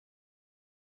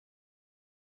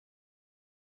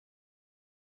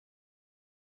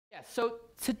So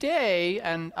today,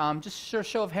 and just a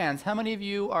show of hands, how many of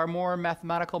you are more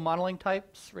mathematical modeling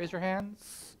types? Raise your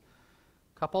hands.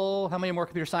 Couple. How many more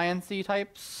computer science-y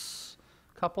types?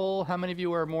 Couple. How many of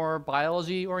you are more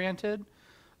biology oriented?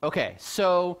 Okay,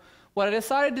 so what I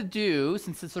decided to do,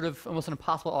 since it's sort of almost an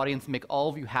impossible audience to make all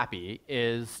of you happy,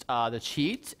 is to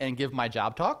cheat and give my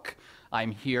job talk.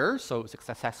 I'm here, so it was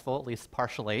successful, at least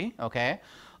partially, okay?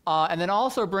 And then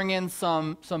also bring in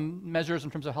some measures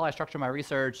in terms of how I structure my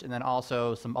research, and then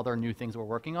also some other new things we're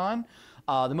working on.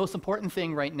 The most important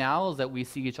thing right now is that we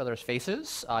see each other's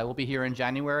faces. I will be here in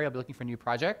January. I'll be looking for new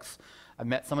projects. I've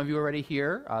met some of you already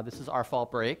here. This is our fall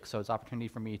break, so it's an opportunity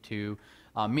for me to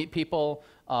meet people.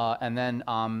 And then,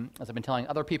 as I've been telling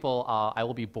other people, I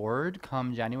will be bored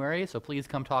come January, so please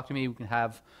come talk to me. We can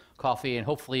have coffee, and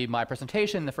hopefully my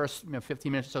presentation, the first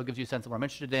 15 minutes or so, gives you a sense of what I'm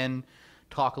interested in.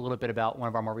 Talk a little bit about one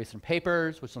of our more recent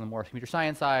papers, which is on the more computer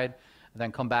science side, and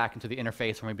then come back into the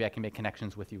interface where maybe I can make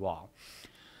connections with you all.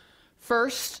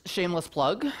 First, shameless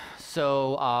plug.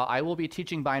 So I will be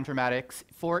teaching bioinformatics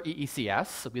for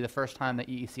EECS. It'll be the first time that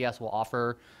EECS will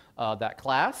offer that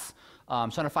class. I'm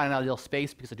trying to find an ideal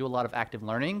space because I do a lot of active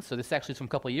learning. So this actually is from a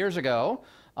couple of years ago,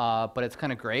 but it's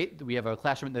kind of great. We have a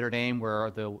classroom at Notre Dame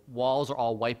where the walls are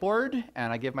all whiteboard,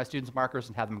 and I give my students markers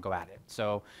and have them go at it.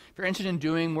 So if you're interested in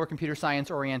doing more computer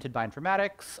science-oriented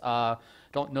bioinformatics,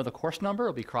 don't know the course number,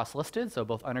 it'll be cross-listed, so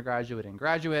both undergraduate and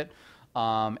graduate.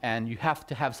 And you have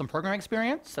to have some programming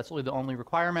experience. That's really the only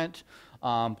requirement.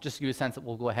 Just to give you a sense that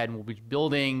we'll go ahead and we'll be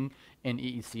building in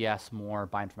EECS more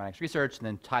bioinformatics research, and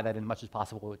then tie that in as much as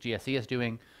possible with what GSE is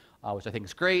doing, which I think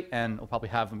is great, and we'll probably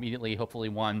have immediately, hopefully,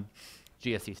 one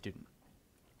GSE student.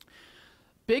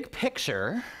 Big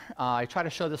picture, I try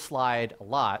to show this slide a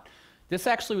lot. This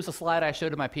actually was a slide I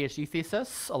showed in my PhD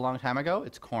thesis a long time ago.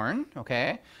 It's corn,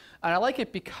 okay? And I like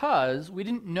it because we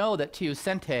didn't know that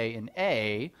teosinte in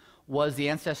A was the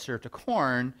ancestor to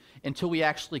corn until we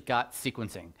actually got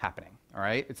sequencing happening, all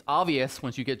right? It's obvious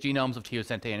once you get genomes of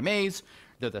teosinte and maize,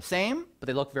 they're the same, but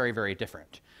they look very, very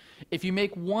different. If you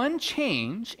make one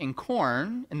change in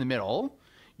corn in the middle,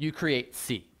 you create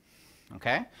C,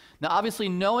 okay? Now, obviously,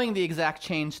 knowing the exact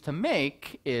change to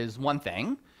make is one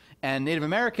thing, and Native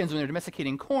Americans, when they're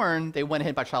domesticating corn, they went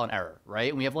ahead by trial and error, right?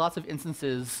 And we have lots of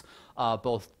instances,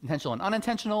 both intentional and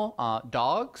unintentional.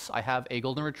 Dogs, I have a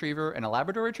golden retriever and a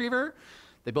Labrador retriever.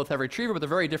 They both have a retriever, but they're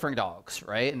very different dogs,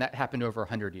 right? And that happened over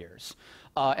 100 years.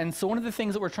 And so one of the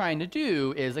things that we're trying to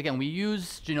do is, again, we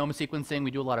use genome sequencing. We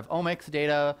do a lot of omics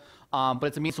data, but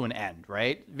it's a means to an end,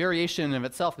 right? Variation of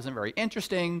itself isn't very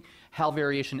interesting. How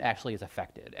variation actually is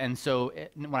affected. And so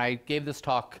when I gave this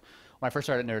talk, when I first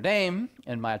started at Notre Dame,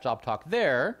 in my job talk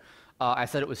there, I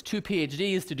said it was 2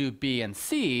 PhDs to do B and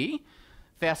C.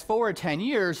 Fast forward 10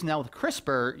 years, now with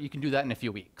CRISPR, you can do that in a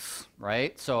few weeks,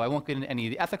 right? So I won't get into any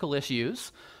of the ethical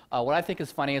issues. What I think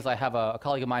is funny is I have a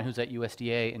colleague of mine who's at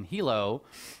USDA in Hilo.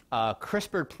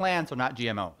 CRISPR plants are not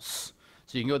GMOs.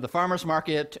 So you can go to the farmer's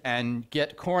market and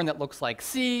get corn that looks like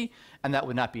C, and that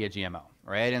would not be a GMO,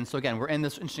 right? And so again, we're in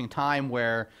this interesting time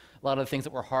where a lot of the things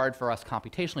that were hard for us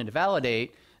computationally to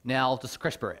validate, now just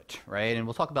CRISPR it, right? And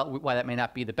we'll talk about why that may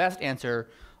not be the best answer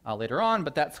later on,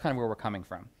 but that's kind of where we're coming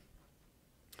from.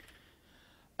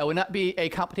 I would not be a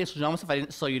computational genomist if I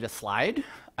didn't show you the slide.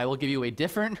 I will give you a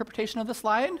different interpretation of the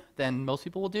slide than most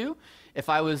people will do. If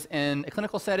I was in a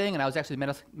clinical setting and I was actually at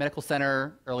a medical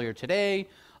center earlier today,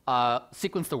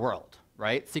 sequence the world,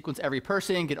 right? Sequence every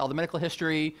person, get all the medical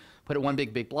history, put it in one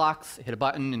big blocks, hit a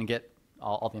button, and get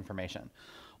all the information.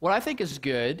 What I think is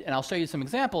good, and I'll show you some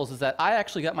examples, is that I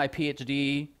actually got my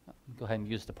PhD, go ahead and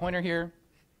use the pointer here,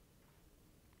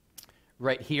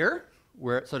 right here,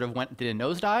 where it sort of did a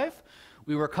nosedive.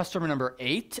 We were customer number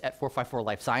 8 at 454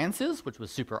 Life Sciences, which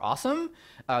was super awesome.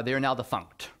 They are now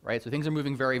defunct, right? So things are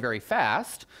moving very, very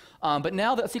fast. But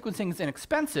now that sequencing is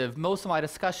inexpensive, most of my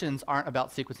discussions aren't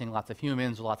about sequencing lots of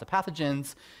humans or lots of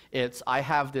pathogens. It's, I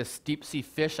have this deep sea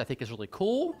fish I think is really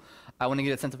cool. I want to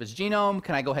get a sense of its genome.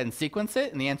 Can I go ahead and sequence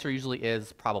it? And the answer usually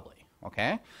is probably,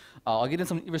 okay? I'll get into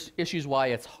some issues why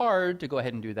it's hard to go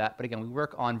ahead and do that. But again, we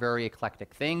work on very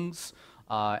eclectic things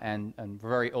and we're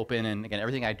very open. And again,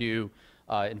 everything I do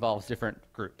involves different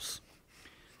groups.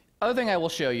 Other thing I will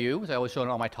show you, as I always show in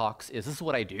all my talks, is this is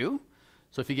what I do.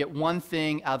 So if you get one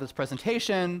thing out of this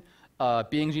presentation,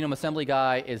 being a genome assembly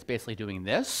guy is basically doing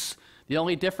this. The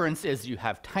only difference is you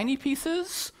have tiny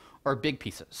pieces or big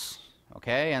pieces,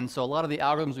 okay? And so a lot of the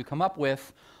algorithms we come up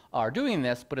with are doing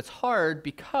this, but it's hard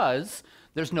because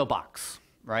there's no box,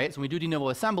 right? So we do de novo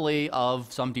assembly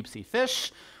of some deep sea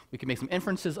fish. We can make some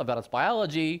inferences about its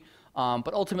biology,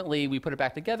 but ultimately we put it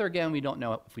back together again. We don't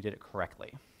know if we did it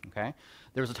correctly, okay?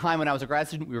 There was a time when I was a grad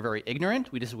student, we were very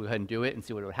ignorant. We just would go ahead and do it and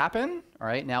see what would happen, all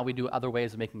right? Now we do other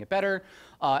ways of making it better.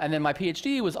 And then my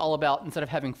PhD was all about, instead of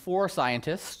having 4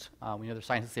 scientists, we know there's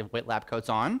scientists who have white lab coats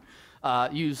on,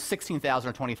 use 16,000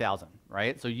 or 20,000,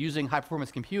 right? So using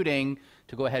high-performance computing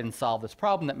to go ahead and solve this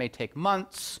problem that may take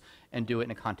months and do it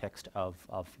in a context of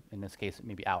in this case,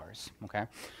 maybe hours, okay?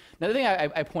 Another thing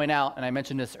I point out, and I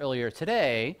mentioned this earlier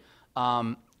today,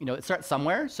 it starts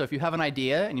somewhere. So if you have an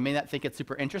idea and you may not think it's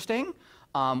super interesting,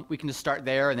 we can just start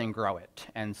there and then grow it.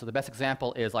 And so the best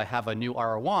example is I have a new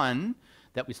R1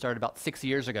 that we started about 6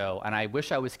 years ago, and I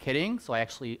wish I was kidding, so I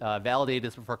actually validated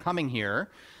this before coming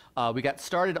here. We got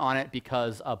started on it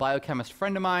because a biochemist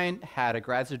friend of mine had a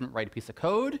grad student write a piece of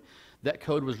code. That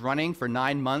code was running for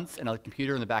 9 months in a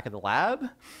computer in the back of the lab.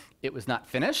 It was not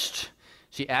finished.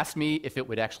 She asked me if it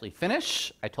would actually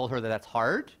finish. I told her that that's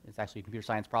hard. It's actually a computer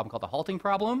science problem called the halting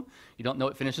problem. You don't know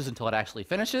it finishes until it actually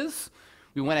finishes.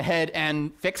 We went ahead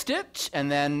and fixed it,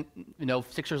 and then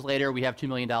 6 years later, we have $2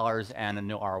 million and a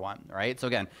new R1, right? So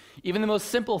again, even the most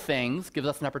simple things gives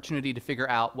us an opportunity to figure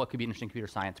out what could be an interesting computer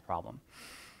science problem.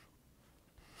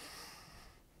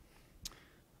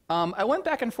 I went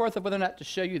back and forth of whether or not to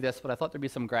show you this, but I thought there'd be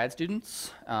some grad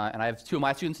students, and I have 2 of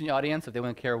my students in the audience if they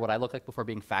want to care what I look like before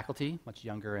being faculty, much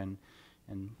younger and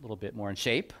a little bit more in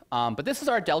shape. But this is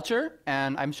our Delcher,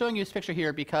 and I'm showing you this picture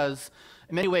here because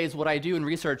in many ways what I do in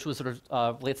research was sort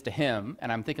of relates to him,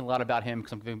 and I'm thinking a lot about him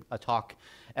because I'm giving a talk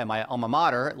at my alma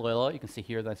mater at Loyola. You can see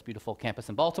here this beautiful campus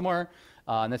in Baltimore,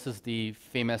 and this is the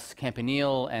famous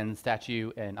Campanile and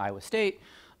statue in Iowa State.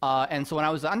 And so when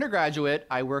I was an undergraduate,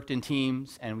 I worked in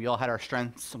teams, and we all had our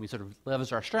strengths, and we sort of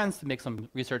leveraged our strengths to make some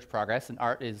research progress, and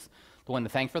Art is the one to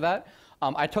thank for that.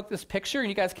 I took this picture, and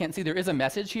you guys can't see, there is a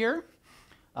message here.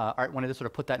 Art wanted to sort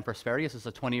of put that in prosperity. This is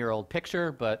a 20-year-old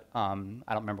picture, but I don't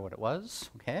remember what it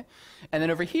was, okay? And then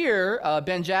over here,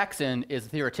 Ben Jackson is a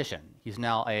theoretician. He's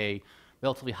now a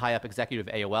relatively high-up executive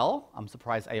of AOL. I'm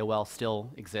surprised AOL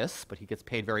still exists, but he gets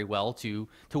paid very well to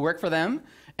work for them.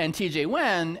 And TJ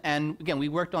Wen, and again, we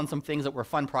worked on some things that were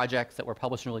fun projects that were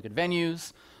published in really good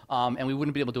venues, and we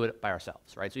wouldn't be able to do it by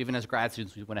ourselves, right? So even as grad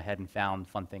students, we went ahead and found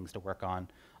fun things to work on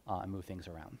and move things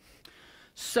around.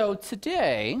 So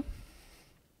today,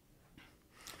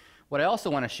 what I also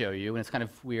want to show you, and it's kind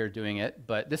of weird doing it,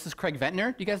 but this is Craig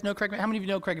Ventnor. Do you guys know Craig? How many of you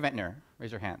know Craig Ventnor?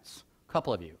 Raise your hands. A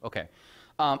couple of you, okay.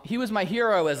 He was my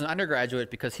hero as an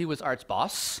undergraduate because he was Art's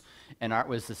boss, and Art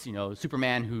was this,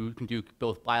 Superman who can do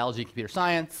both biology and computer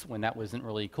science when that wasn't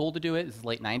really cool to do it. This is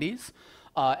late 90s.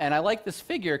 And I like this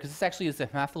figure because this actually is the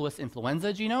Haemophilus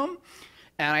influenza genome,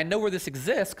 and I know where this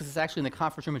exists because it's actually in the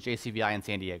conference room at JCVI in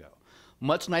San Diego.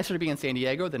 Much nicer to be in San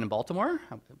Diego than in Baltimore.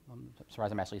 I'm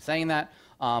surprised I'm actually saying that.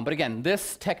 But again,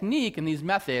 this technique and these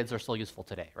methods are still useful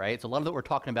today, right? So a lot of what we're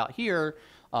talking about here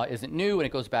isn't new, and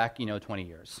it goes back, 20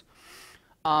 years.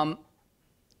 To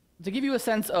give you a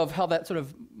sense of how that sort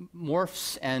of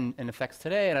morphs and affects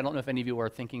today, and I don't know if any of you are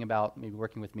thinking about maybe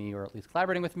working with me or at least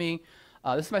collaborating with me,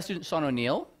 this is my student Sean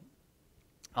O'Neill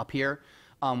up here.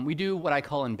 We do what I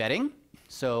call embedding.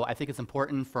 So I think it's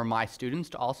important for my students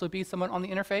to also be someone on the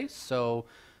interface. So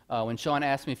when Sean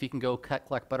asked me if he can go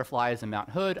collect butterflies in Mount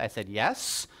Hood, I said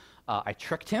yes. I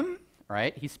tricked him,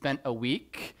 right? He spent a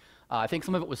week. I think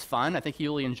some of it was fun. I think he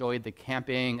really enjoyed the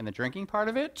camping and the drinking part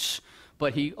of it,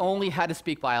 but he only had to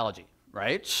speak biology,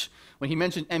 right? When he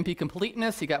mentioned NP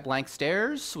completeness, he got blank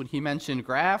stares. When he mentioned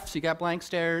graphs, he got blank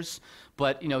stares.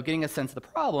 But getting a sense of the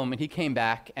problem, and he came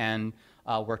back and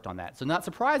worked on that. So not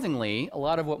surprisingly, a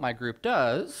lot of what my group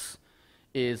does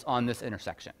is on this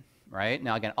intersection, right?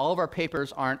 Now again, all of our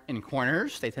papers aren't in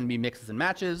corners. They tend to be mixes and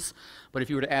matches. But if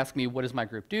you were to ask me, what does my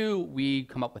group do? We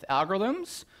come up with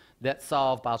algorithms that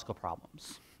solve biological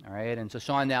problems, all right? And so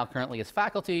Sean now currently is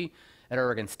faculty at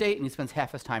Oregon State, and he spends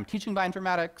half his time teaching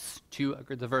bioinformatics to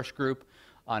a diverse group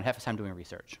and half his time doing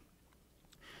research.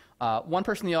 One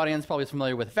person in the audience probably is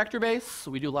familiar with VectorBase.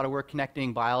 So we do a lot of work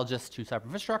connecting biologists to cyber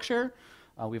infrastructure.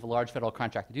 We have a large federal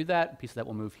contract to do that. A piece of that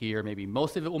will move here. Maybe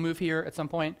most of it will move here at some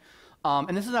point.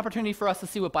 And this is an opportunity for us to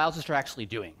see what biologists are actually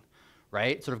doing,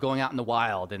 right? Sort of going out in the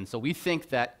wild. And so we think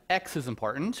that X is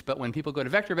important, but when people go to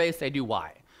VectorBase, they do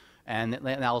Y. And it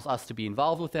allows us to be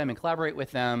involved with them and collaborate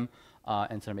with them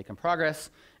and sort of make them progress.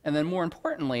 And then more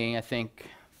importantly, I think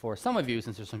for some of you,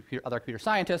 since there's some other computer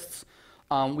scientists,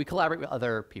 we collaborate with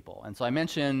other people. And so I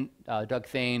mentioned Doug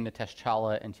Thane, Nitesh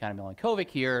Chawla, and Tiana Milankovic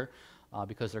here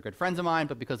because they're good friends of mine,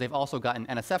 but because they've also gotten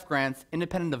NSF grants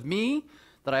independent of me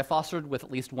that I fostered with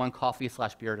at least one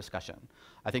coffee/beer discussion.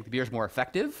 I think the beer is more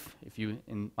effective if you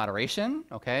in moderation,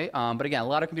 okay? But again, a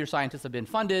lot of computer scientists have been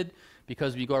funded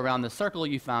because when you go around this circle,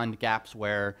 you find gaps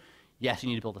where Yes, you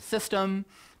need to build a system.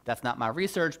 That's not my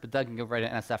research, but Doug can go write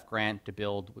an NSF grant to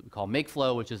build what we call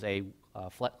MakeFlow, which is a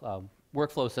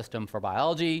workflow system for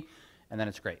biology, and then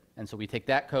it's great. And so we take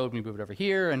that code, we move it over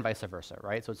here, and vice versa,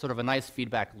 right? So it's sort of a nice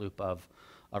feedback loop of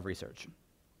research.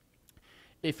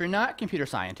 If you're not computer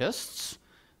scientists,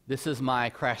 this is my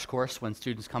crash course when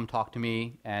students come talk to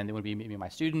me and they want to be maybe my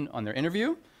student on their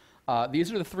interview.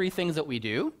 These are the three things that we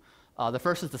do. The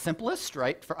first is the simplest,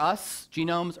 right? For us,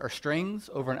 genomes are strings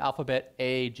over an alphabet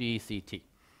A, G, C, T.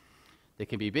 They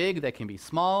can be big, they can be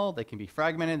small, they can be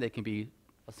fragmented, they can be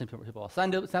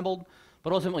assembled,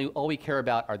 but ultimately all we care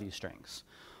about are these strings.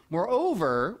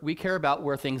 Moreover, we care about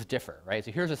where things differ, right?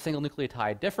 So here's a single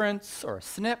nucleotide difference or a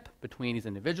SNP between these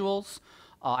individuals.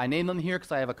 I name them here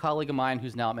because I have a colleague of mine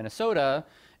who's now at Minnesota,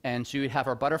 and she would have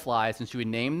her butterflies, and she would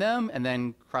name them and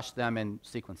then crush them and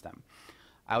sequence them.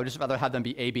 I would just rather have them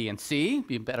be A, B, and C. It'd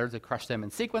be better to crush them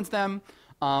and sequence them,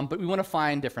 but we want to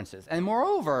find differences. And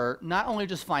moreover, not only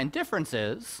just find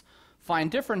differences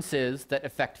that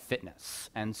affect fitness.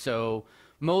 And so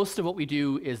most of what we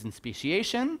do is in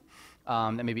speciation.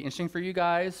 That may be interesting for you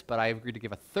guys, but I agreed to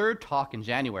give a third talk in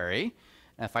January.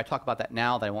 And if I talk about that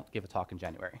now, then I won't give a talk in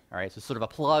January. All right, so sort of a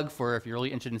plug for if you're really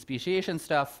interested in speciation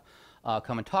stuff,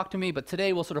 come and talk to me. But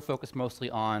today we'll sort of focus mostly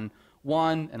on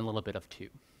 1 and a little bit of 2.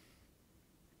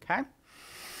 Okay?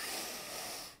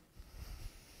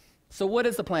 So what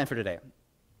is the plan for today?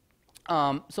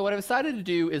 So what I've decided to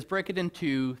do is break it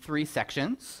into 3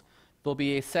 sections. There'll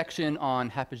be a section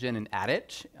on Hapogen and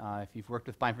ADIT. If you've worked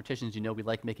with bioinformaticians, you know we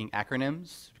like making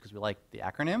acronyms because we like the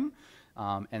acronym.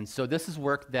 And so this is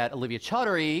work that Olivia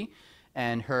Chaudhary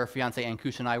and her fiance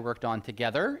Ankush and I worked on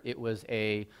together. It was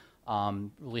a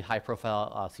really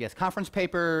high-profile CS conference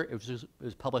paper. It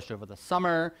was published over the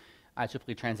summer.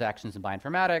 IEEE transactions in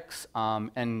bioinformatics.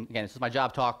 And again, this is my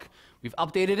job talk. We've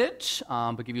updated it,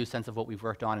 but give you a sense of what we've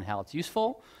worked on and how it's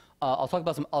useful. I'll talk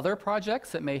about some other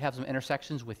projects that may have some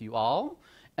intersections with you all.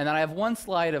 And then I have one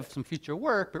slide of some future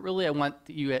work, but really I want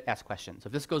you to ask questions.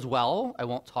 If this goes well, I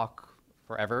won't talk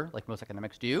forever like most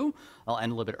academics do. I'll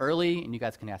end a little bit early, and you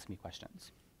guys can ask me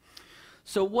questions.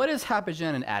 So what is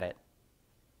Hapogen and ADIT?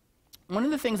 One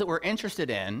of the things that we're interested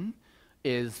in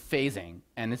is phasing.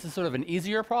 And this is sort of an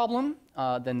easier problem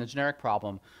than the generic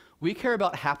problem. We care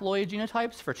about haploid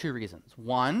genotypes for 2 reasons.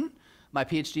 One, my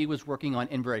PhD was working on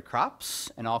inbred crops,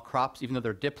 and all crops, even though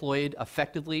they're diploid,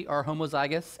 effectively are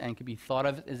homozygous and can be thought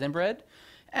of as inbred.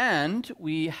 And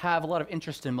we have a lot of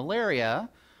interest in malaria,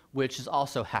 which is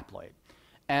also haploid.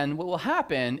 And what will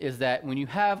happen is that when you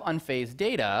have unphased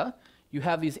data, you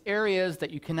have these areas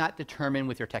that you cannot determine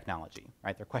with your technology,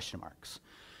 right? They're question marks.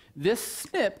 This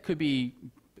SNP could be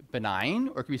benign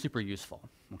or it could be super useful,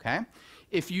 okay?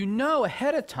 If you know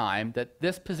ahead of time that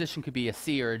this position could be a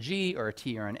C or a G or a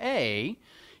T or an A,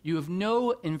 you have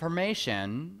no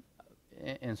information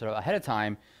in sort of ahead of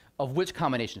time of which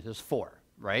combinations. There's 4,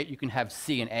 right? You can have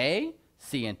C and A,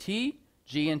 C and T,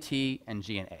 G and T, and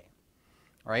G and A,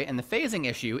 all right? And the phasing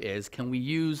issue is, can we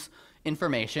use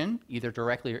information, either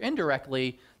directly or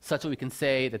indirectly, such that we can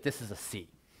say that this is a C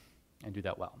and do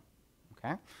that well,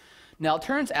 okay? Now, it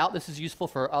turns out this is useful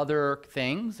for other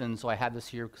things, and so I had this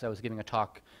here because I was giving a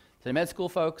talk to the med school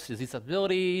folks: disease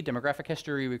susceptibility, demographic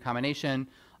history, recombination.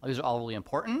 These are all really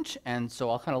important, and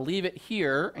so I'll kind of leave it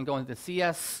here and go into the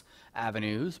CS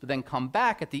avenues, but then come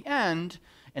back at the end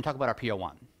and talk about our PO1.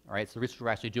 All right, so the research we're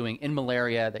actually doing in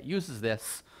malaria that uses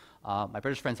this. My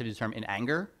British friends have used the term in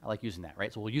anger. I like using that,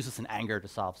 right? So we'll use this in anger to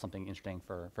solve something interesting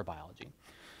for biology.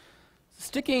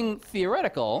 Sticking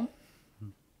theoretical,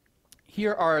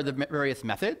 here are the various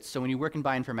methods. So when you work in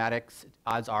bioinformatics,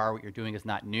 odds are what you're doing is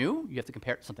not new. You have to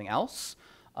compare it to something else.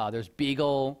 There's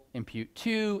Beagle, Impute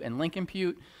 2, and Link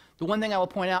Impute. The one thing I will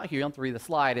point out here, you don't have to read the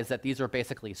slide, is that these are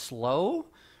basically slow,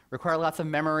 require lots of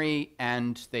memory,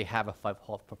 and they have a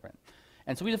 5-hole footprint.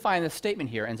 And so we define this statement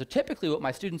here. And so typically what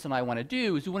my students and I want to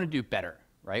do is we want to do better,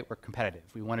 right? We're competitive.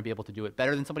 We want to be able to do it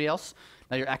better than somebody else.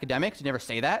 Now, you're academics. You never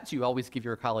say that. So you always give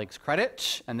your colleagues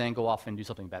credit and then go off and do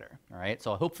something better, all right?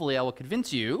 So hopefully I will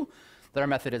convince you that our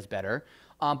method is better.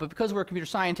 But because we're computer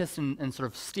scientists and sort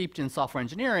of steeped in software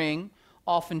engineering,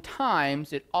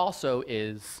 oftentimes it also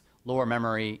is lower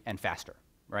memory and faster,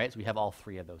 right? So we have all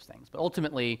 3 of those things. But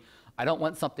ultimately, I don't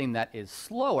want something that is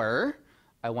slower.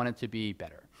 I want it to be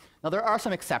better. Now, there are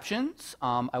some exceptions.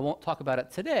 I won't talk about it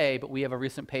today, but we have a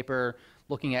recent paper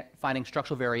looking at finding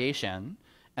structural variation,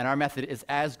 and our method is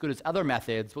as good as other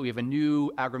methods, but we have a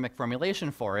new algorithmic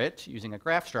formulation for it using a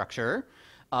graph structure,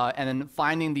 and then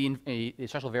finding the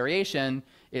structural variation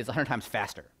is 100 times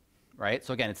faster, right?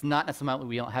 So again, it's not necessarily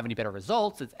we don't have any better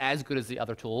results. It's as good as the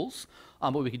other tools,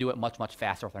 but we can do it much, much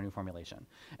faster with our new formulation.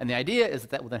 And the idea is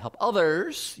that will then help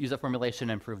others use that formulation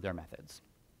and improve their methods.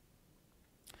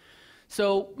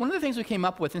 So one of the things we came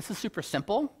up with, and this is super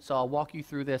simple, so I'll walk you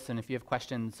through this, and if you have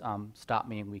questions, stop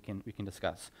me and we can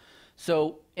discuss.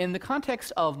 So in the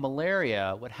context of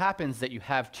malaria, what happens is that you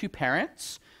have two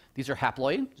parents. These are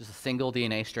haploid, just a single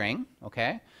DNA string,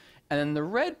 okay? And then the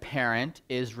red parent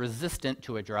is resistant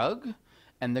to a drug,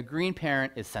 and the green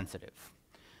parent is sensitive.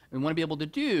 What we want to be able to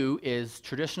do is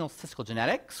traditional statistical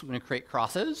genetics. We're going to create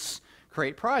crosses,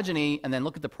 create progeny, and then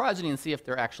look at the progeny and see if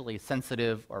they're actually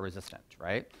sensitive or resistant,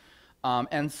 right?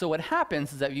 And so what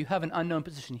happens is that if you have an unknown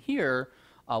position here,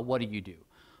 what do?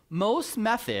 Most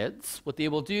methods, what they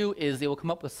will do is they will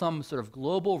come up with some sort of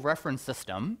global reference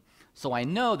system. So I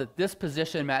know that this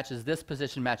position matches this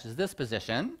position matches this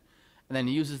position, and then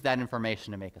it uses that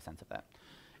information to make a sense of that.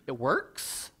 It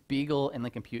works. Beagle and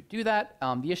LinCompute do that.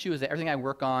 The issue is that everything I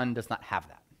work on does not have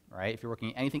that, right? If you're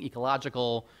working anything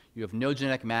ecological, you have no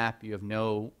genetic map, you have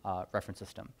no reference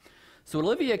system. So what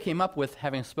Olivia came up with,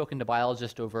 having spoken to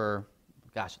biologists over,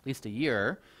 gosh, at least a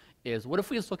year, is what if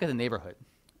we just look at the neighborhood?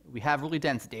 We have really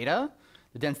dense data.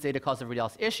 The dense data causes everybody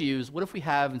else issues. What if we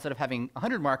have, instead of having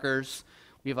 100 markers,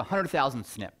 we have 100,000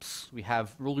 SNPs? We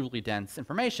have really, really dense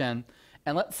information.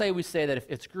 And let's say we say that if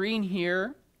it's green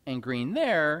here and green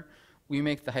there, we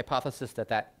make the hypothesis that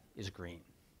that is green.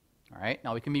 All right?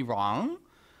 Now, we can be wrong,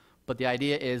 but the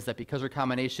idea is that because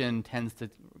recombination tends to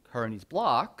occur in these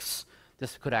blocks,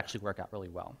 this could actually work out really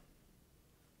well.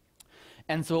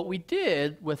 And so what we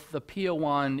did with the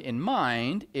P01 in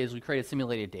mind is we created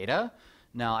simulated data.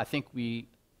 Now, I think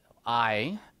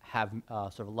I have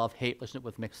sort of love-hate relationship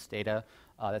with mixed data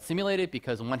that's simulated,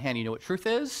 because on one hand, you know what truth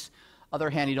is. Other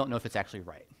hand, you don't know if it's actually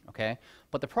right, okay?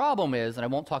 But the problem is, and I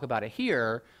won't talk about it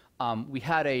here, we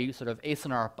had a sort of ace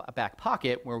in our back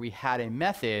pocket where we had a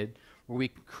method where we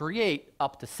could create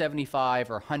up to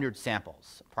 75 or 100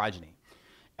 samples, progeny.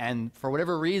 And for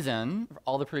whatever reason,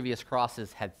 all the previous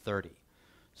crosses had 30.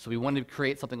 So we wanted to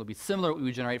create something that would be similar to what we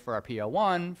would generate for our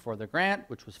P01 for the grant,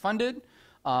 which was funded.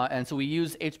 And so we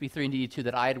used HB3 and DD2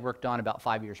 that I had worked on about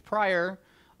 5 years prior.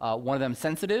 One of them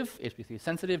sensitive, HB3 is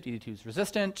sensitive, DD2 is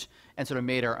resistant, and sort of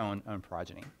made our own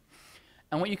progeny.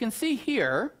 And what you can see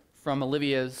here from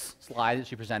Olivia's slide that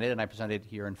she presented, and I presented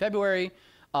here in February,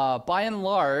 by and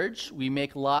large, we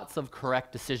make lots of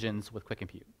correct decisions with Quick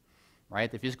Compute.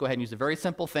 Right? If you just go ahead and use a very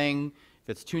simple thing, if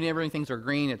it's two neighboring things are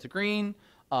green, it's a green.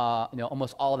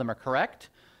 Almost all of them are correct.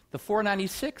 The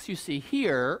 496 you see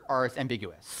here are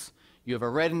ambiguous. You have a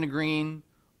red and a green,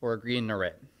 or a green and a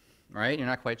red. Right? You're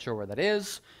not quite sure where that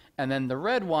is. And then the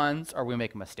red ones are we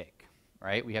make a mistake.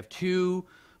 Right? We have two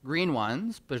green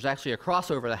ones, but there's actually a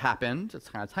crossover that happened. It's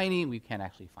kind of tiny. We can't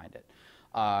actually find it.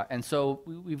 And so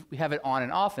we have it on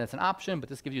and off, and it's an option, but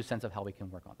this gives you a sense of how we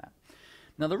can work on that.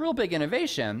 Now, the real big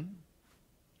innovation,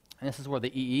 and this is where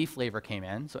the EE flavor came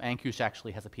in. So Ankush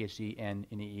actually has a PhD in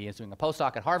EE, is doing a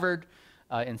postdoc at Harvard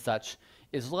and such,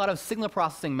 is a lot of signal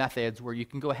processing methods where you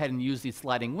can go ahead and use these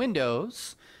sliding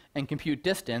windows and compute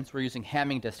distance. We're using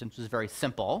Hamming distance, which is very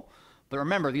simple. But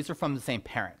remember, these are from the same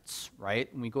parents,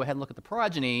 right? When we go ahead and look at the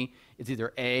progeny, it's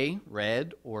either A,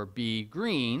 red, or B,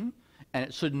 green, and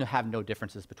it shouldn't have no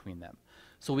differences between them.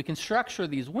 So we can structure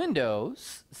these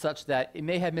windows such that it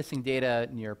may have missing data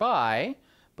nearby,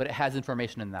 but it has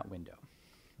information in that window,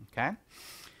 okay?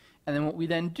 And then what we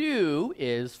then do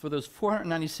is, for those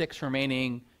 496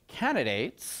 remaining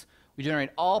candidates, we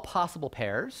generate all possible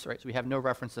pairs, right? So we have no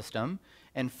reference system,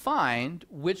 and find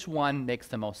which one makes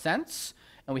the most sense.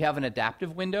 And we have an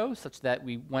adaptive window such that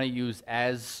we want to use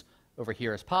as over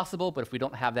here as possible, but if we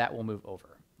don't have that, we'll move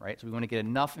over, right? So we want to get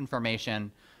enough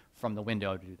information from the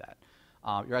window to do that.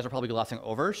 Your eyes are probably glossing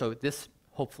over, so this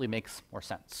hopefully makes more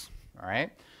sense, all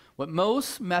right? What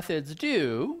most methods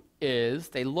do is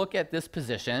they look at this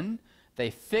position, they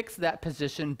fix that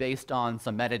position based on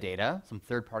some metadata, some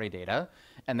third-party data,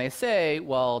 and they say,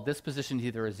 well, this position is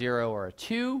either a 0 or a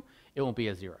 2, it won't be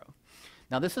a 0.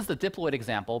 Now, this is the diploid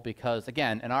example because,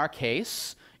 again, in our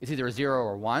case, it's either a 0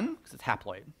 or 1 because it's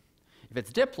haploid. If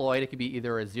it's diploid, it could be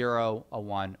either a 0, a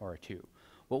 1, or a 2.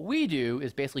 What we do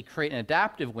is basically create an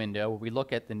adaptive window where we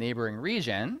look at the neighboring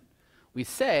region. We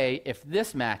say, if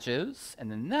this matches,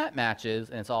 and then that matches,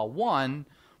 and it's all 1,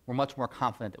 we're much more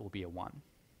confident it will be a 1.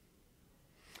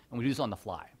 And we do this on the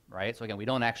fly, right? So again, we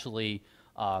don't actually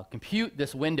compute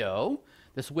this window.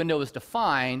 This window is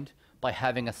defined by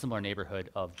having a similar neighborhood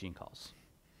of gene calls.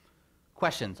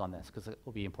 Questions on this, because it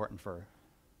will be important for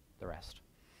the rest.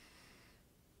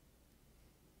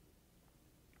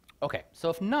 Okay, so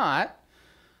if not,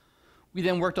 We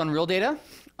then worked on real data.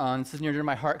 This is near to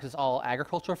my heart because it's all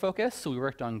agriculture focused. So we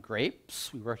worked on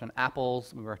grapes, we worked on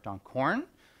apples, we worked on corn.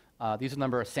 These are the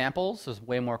number of samples. There's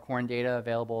way more corn data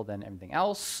available than everything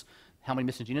else. How many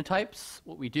missing genotypes?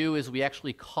 What we do is we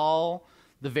actually call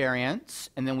the variants,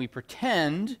 and then we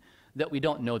pretend that we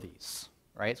don't know these,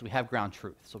 right? So we have ground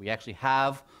truth. So we actually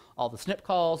have all the SNP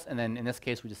calls, and then in this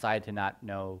case, we decided to not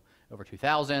know over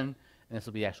 2,000, and this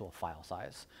will be the actual file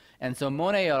size. And so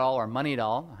Monet et al., or Money et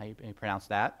al., how you pronounce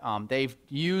that, they've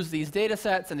used these data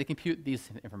sets, and they compute these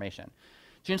information.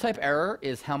 Genotype error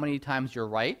is how many times you're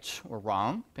right or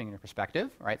wrong, depending on your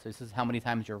perspective, right? So this is how many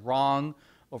times you're wrong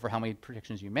over how many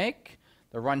predictions you make,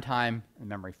 the runtime, and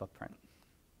memory footprint.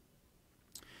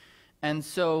 And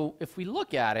so if we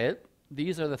look at it,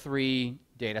 these are the three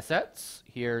data sets.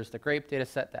 Here's the grape data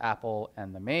set, the apple,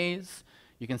 and the maize.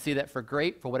 You can see that for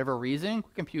grape, for whatever reason,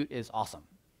 quick compute is awesome,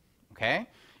 okay?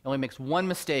 It only makes one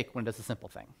mistake when it does a simple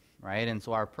thing, right? And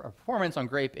so our performance on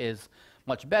grape is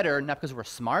much better, not because we're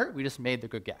smart, we just made the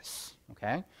good guess,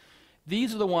 okay?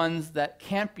 These are the ones that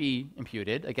can't be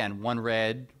imputed. Again, one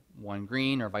red, one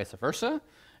green, or vice versa,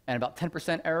 and about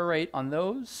 10% error rate on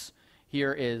those.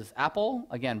 Here is apple.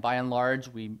 Again, by and large,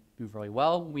 we do really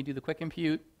well when we do the quick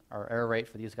compute. Our error rate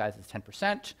for these guys is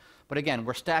 10%. But again,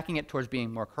 we're stacking it towards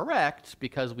being more correct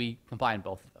because we combine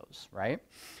both of those, right?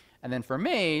 And then for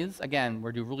maize, again,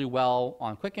 we do really well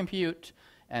on quick compute,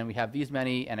 and we have these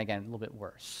many, and again, a little bit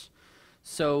worse.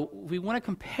 So we want to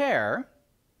compare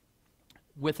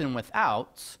with and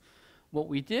without. What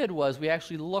we did was we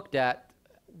actually looked at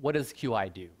what does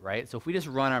QI do, right? So if we just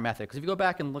run our method, because if you go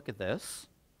back and look at this,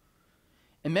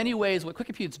 in many ways, what quick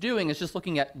compute's doing is just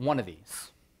looking at one of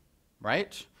these,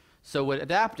 right? So with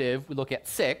adaptive, we look at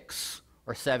 6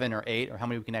 or 7 or 8, or how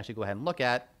many we can actually go ahead and look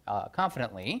at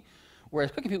confidently. Whereas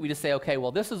quick compute, we just say, okay,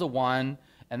 well, this is a 1,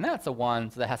 and that's a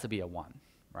 1, so that has to be a 1,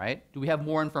 right? Do we have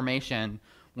more information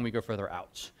when we go further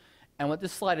out? And what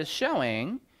this slide is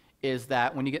showing is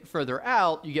that when you get further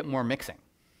out, you get more mixing,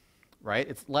 right?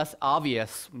 It's less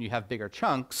obvious when you have bigger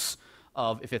chunks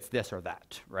of if it's this or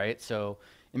that, right? So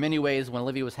in many ways, when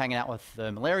Olivia was hanging out with the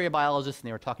malaria biologist and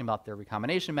they were talking about their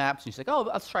recombination maps, and she's like, oh,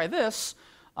 let's try this,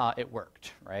 it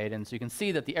worked, right? And so you can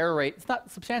see that the error rate, it's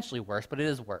not substantially worse, but it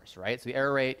is worse, right? So the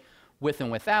error rate with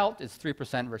and without is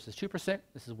 3% versus 2%.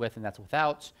 This is with and that's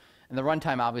without. And the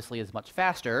runtime obviously is much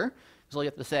faster. So you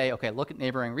have to say, okay, look at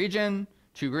neighboring region,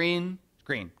 2 green,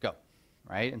 green, go,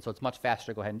 right? And so it's much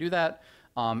faster to go ahead and do that.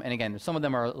 And again, some of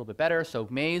them are a little bit better. So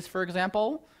maize, for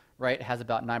example, right, has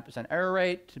about 9% error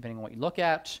rate, depending on what you look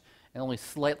at, and only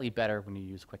slightly better when you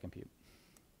use quick compute.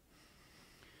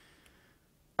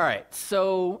 All right,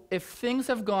 so if things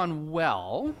have gone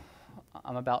well,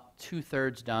 I'm about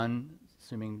 2/3 done,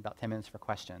 assuming about 10 minutes for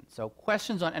questions. So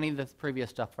questions on any of the previous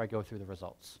stuff before I go through the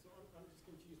results? So I'm just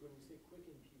confused when you say quick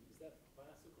compute, is that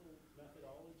classical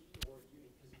methodology, or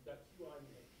because you've got QI and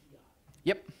you have PI?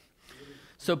 Yep.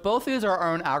 So both of these are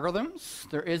our own algorithms.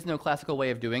 There is no classical way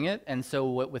of doing it. And so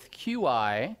with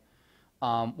QI,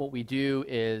 what we do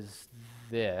is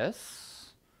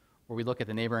this, where we look at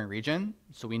the neighboring region.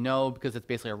 So we know, because it's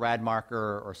basically a rad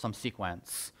marker or some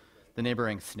sequence, the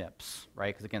neighboring SNPs,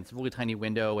 right? Because again, it's a really tiny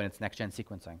window and it's next-gen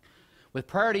sequencing. With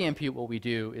priority impute, what we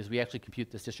do is we actually compute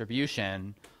this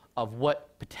distribution of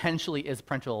what potentially is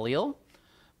parental allele,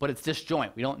 but it's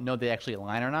disjoint. We don't know they actually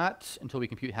align or not until we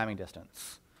compute having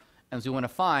distance. And so we want to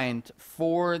find,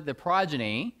 for the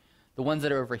progeny, the ones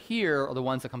that are over here are the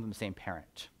ones that come from the same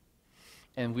parent.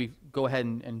 And we go ahead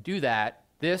and do that.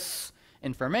 This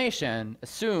information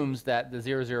assumes that the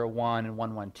 001 and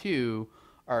 112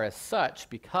 are as such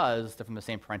because they're from the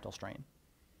same parental strain,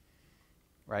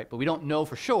 right? But we don't know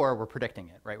for sure, we're predicting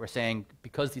it, right? We're saying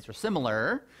because these are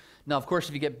similar. Now, of course,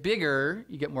 if you get bigger,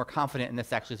 you get more confident in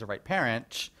this actually is the right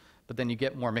parent, but then you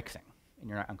get more mixing, and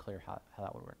you're not unclear how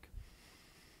that would work.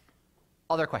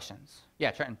 Other questions?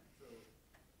 Yeah, Trenton. So,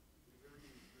 is there any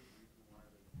good reason why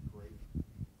the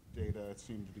grape data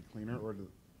seem to be cleaner, or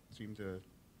seem to,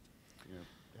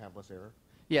 have less error?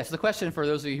 Yeah, so the question for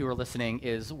those of you who are listening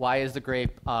is, why is the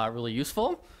grape really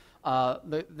useful?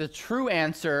 The true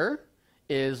answer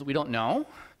is we don't know.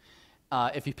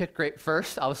 If you picked grape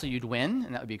first, obviously you'd win,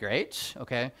 and that would be great,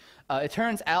 okay? It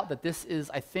turns out that this is,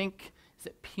 I think, is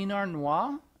it Pinot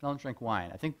Noir? I don't drink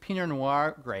wine. I think Pinot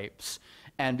Noir grapes.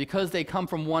 And because they come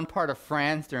from one part of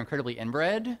France, they're incredibly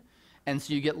inbred, and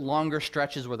so you get longer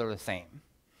stretches where they're the same.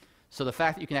 So the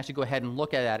fact that you can actually go ahead and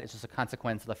look at that is just a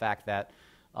consequence of the fact that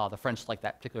the French like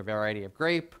that particular variety of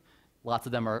grape. Lots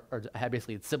of them have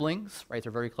basically siblings, right?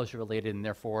 They're very closely related, and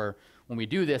therefore, when we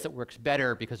do this, it works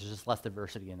better because there's just less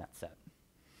diversity in that set.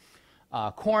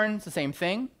 Corn's the same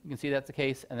thing. You can see that's the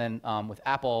case. And then with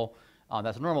apple,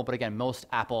 That's normal, but again, most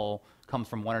apple comes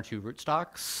from 1 or 2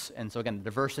 rootstocks, and so again, the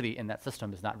diversity in that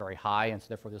system is not very high, and so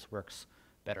therefore this works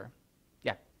better.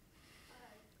 Yeah?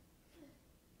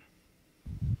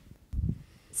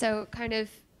 So kind of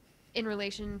in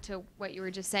relation to what you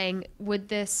were just saying, would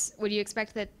you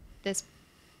expect that this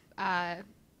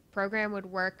program would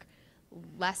work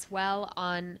less well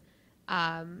on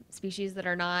species that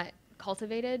are not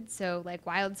cultivated, so like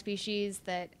wild species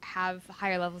that have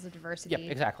higher levels of diversity?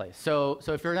 Yep, exactly. So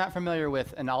if you're not familiar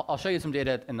with, and I'll show you some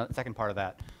data in the second part of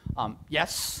that.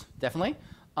 Yes, definitely.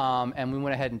 And we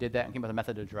went ahead and did that and came up with a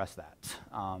method to address that.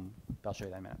 But I'll show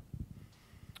you that in a minute.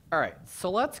 All right, so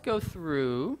let's go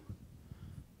through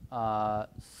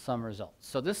some results.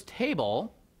 So this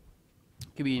table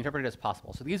can be interpreted as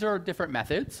possible. So these are different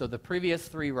methods. So the previous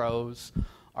 3 rows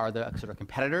are the sort of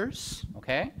competitors,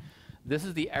 okay? This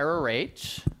is the error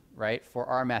rate, right, for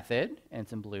our method, and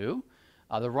it's in blue.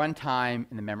 The runtime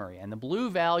and the memory. And the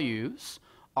blue values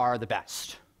are the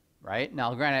best, right?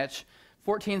 Now, granted,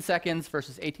 14 seconds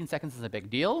versus 18 seconds is a big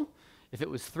deal. If it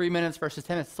was 3 minutes versus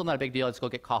 10, it's still not a big deal. Let's go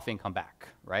get coffee and come back,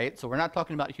 right? So we're not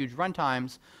talking about huge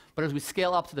runtimes, but as we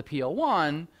scale up to the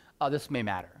PO1, this may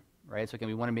matter, right? So again,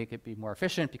 we want to make it be more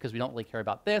efficient because we don't really care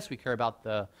about this. We care about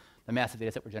the massive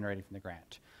data set we're generating from the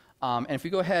grant. And if we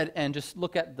go ahead and just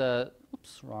look at the,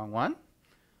 oops, wrong one.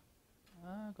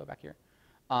 Go back here.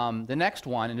 The next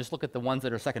one, and just look at the ones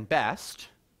that are second best,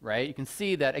 right? You can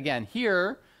see that, again,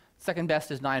 here, second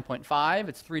best is 9.5.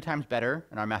 It's 3 times better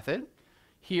in our method.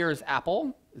 Here's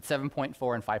Apple. It's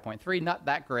 7.4 and 5.3. Not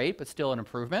that great, but still an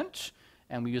improvement.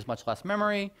 And we use much less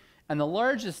memory. And the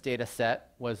largest data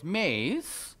set was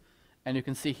maize. And you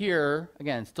can see here,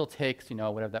 again, it still takes,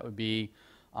 whatever that would be,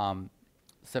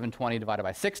 720 divided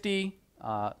by 60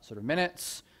 sort of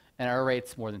minutes, and error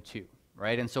rate's more than 2,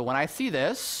 right? And so when I see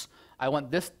this, I want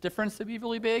this difference to be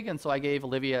really big, and so I gave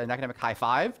Olivia an academic high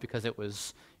 5 because it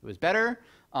was better,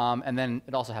 and then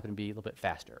it also happened to be a little bit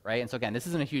faster, right? And so again, this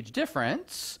isn't a huge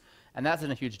difference, and that's not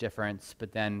a huge difference,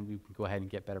 but then we can go ahead and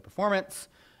get better performance.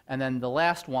 And then the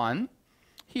last one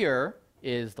here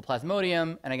is the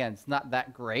Plasmodium, and again, it's not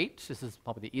that great. This is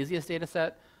probably the easiest data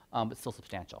set, but still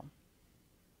substantial.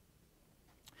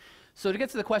 So to get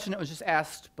to the question that was just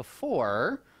asked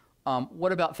before,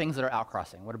 what about things that are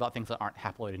outcrossing? What about things that aren't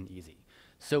haploid and easy?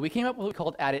 So we came up with what we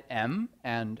called AddIt-M,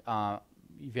 and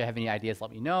if you have any ideas,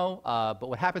 let me know. But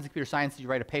what happens in computer science is you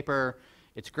write a paper,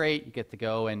 it's great, you get to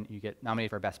go and you get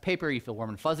nominated for best paper, you feel warm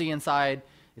and fuzzy inside.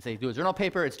 You say, do a journal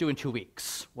paper, it's due in 2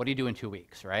 weeks. What do you do in 2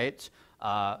 weeks, right?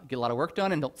 Get a lot of work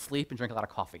done and don't sleep and drink a lot of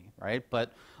coffee, right?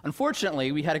 But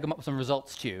unfortunately, we had to come up with some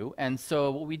results too. And so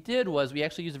what we did was we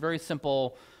actually used a very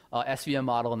simple SVM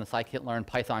model in the scikit-learn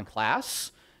Python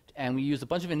class, and we used a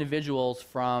bunch of individuals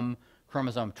from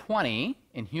chromosome 20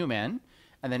 in human,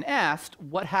 and then asked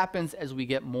what happens as we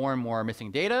get more and more missing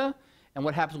data, and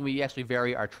what happens when we actually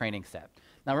vary our training set.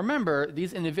 Now remember,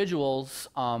 these individuals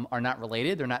are not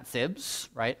related, they're not SIBs,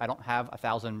 right? I don't have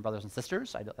 1,000 brothers and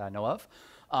sisters that I know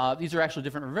of. These are actually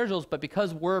different individuals, but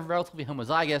because we're relatively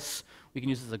homozygous, we can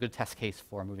use this as a good test case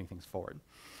for moving things forward.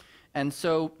 And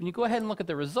so when you go ahead and look at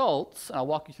the results, and I'll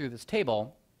walk you through this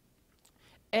table,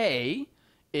 A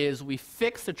is we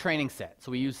fix the training set. So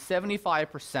we use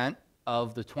 75%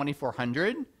 of the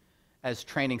 2400 as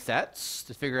training sets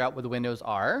to figure out where the windows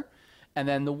are. And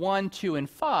then the 1, 2, and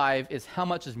 5 is how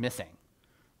much is missing,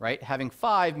 right? Having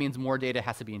 5 means more data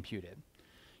has to be imputed.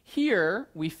 Here,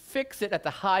 we fix it at the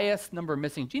highest number of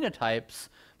missing genotypes,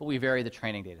 but we vary the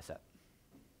training data set,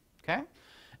 okay?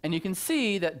 And you can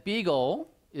see that Beagle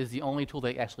is the only tool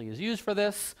that actually is used for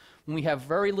this. When we have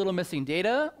very little missing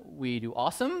data, we do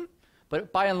awesome,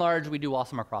 but by and large, we do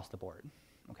awesome across the board,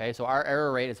 okay? So our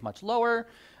error rate is much lower,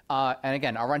 and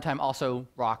again, our runtime also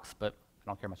rocks, but I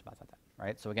don't care much about that,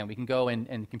 right? So again, we can go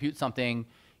and compute something,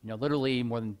 literally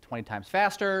more than 20 times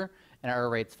faster, and our error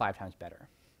rate's 5 times better,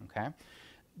 okay?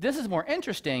 This is more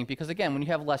interesting because, again, when you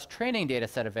have less training data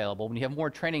set available, when you have more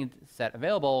training set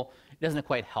available, it doesn't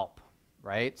quite help,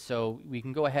 right? So we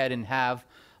can go ahead and have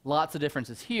lots of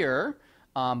differences here,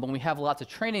 but when we have lots of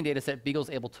training data set, Beagle's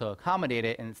able to accommodate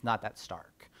it, and it's not that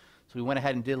stark. So we went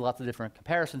ahead and did lots of different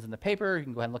comparisons in the paper. You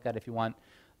can go ahead and look at it if you want,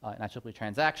 not simply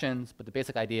transactions, but the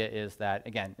basic idea is that,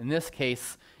 again, in this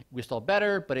case, we're still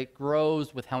better, but it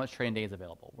grows with how much training data is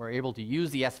available. We're able to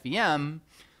use the SVM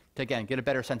to, again, get a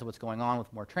better sense of what's going on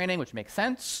with more training, which makes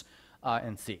sense,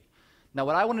 and see. Now,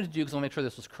 what I wanted to do, because I want to make sure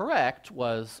this was correct,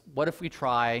 was what if we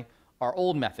try our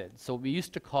old method? So we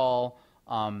used to call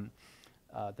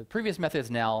the previous method is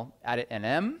now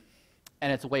AddIt-NM,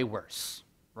 and it's way worse,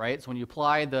 right? So when you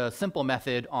apply the simple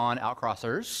method on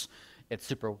outcrossers, it's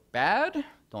super bad.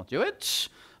 Don't do it.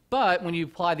 But when you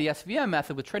apply the SVM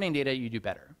method with training data, you do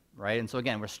better, right? And so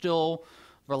again, we're still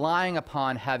relying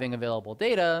upon having available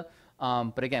data.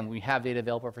 But again, when we have data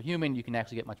available for human, you can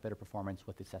actually get much better performance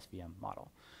with this SVM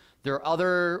model. There are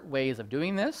other ways of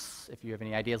doing this. If you have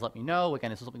any ideas, let me know.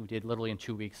 Again, this is something we did literally in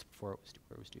 2 weeks before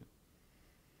it was due.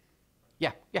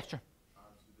 Yeah, sure. So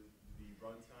the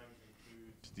runtime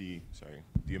includes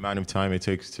the amount of time it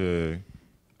takes to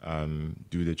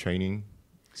do the training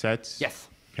sets? Yes.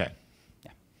 Okay.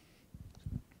 Yeah.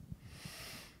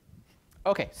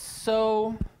 Okay,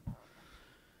 so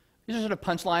these are sort of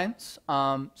punchlines.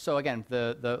 So again,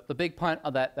 the big punt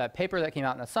of that paper that came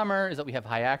out in the summer is that we have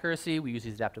high accuracy. We use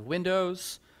these adaptive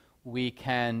windows. We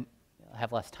can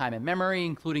have less time in memory,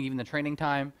 including even the training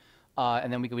time.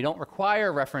 And then we don't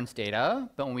require reference data,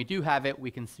 but when we do have it, we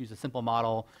can use a simple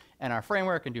model and our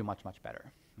framework and do much, much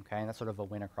better. Okay, and that's sort of a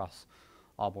win across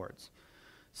all boards.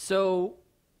 So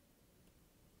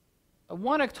I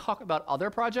want to talk about other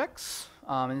projects.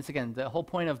 And this, again, the whole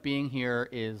point of being here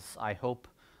is I hope,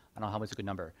 I don't know how much is a good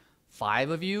number, 5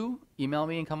 of you email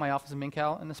me and come to my office in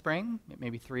Mincal in the spring,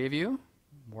 maybe 3 of you,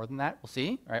 more than that, we'll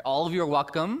see. All right, all of you are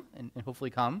welcome and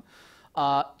hopefully come.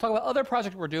 Talk about other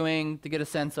projects we're doing to get a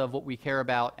sense of what we care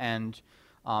about and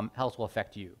how this will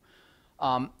affect you.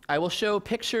 I will show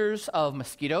pictures of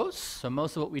mosquitoes. So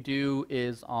most of what we do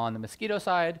is on the mosquito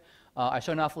side. I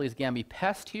show Anopheles gambiae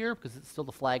pest here because it's still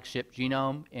the flagship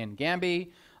genome in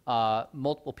Gambi.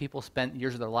 Multiple people spent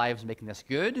years of their lives making this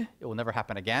good. It will never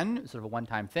happen again. It's sort of a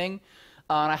one-time thing.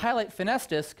 And I highlight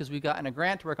Phenestus because we got in a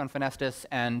grant to work on Phenestus,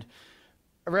 and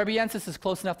Arabiensis is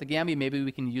close enough to Gambiae. Maybe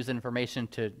we can use information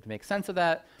to make sense of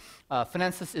that.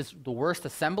 Phenestus is the worst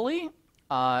assembly,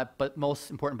 but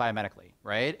most important biometrically,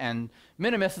 right? And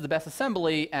Minimus is the best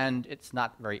assembly, and it's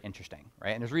not very interesting,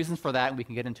 right? And there's reasons for that, and we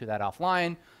can get into that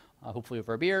offline, hopefully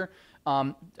over a beer.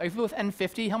 Are you familiar with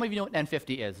N50? How many of you know what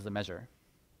N50 is as a measure?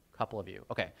 A couple of you.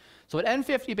 Okay. So what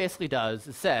N50 basically does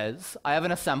is says, I have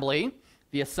an assembly.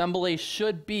 The assembly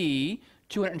should be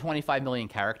 225 million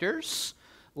characters.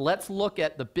 Let's look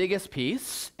at the biggest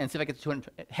piece and see if I get to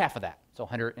half of that, so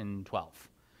 112,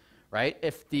 right?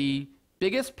 If the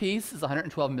biggest piece is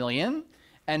 112 million,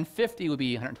 and 50 would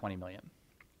be 120 million.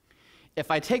 If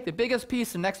I take the biggest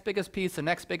piece, the next biggest piece, the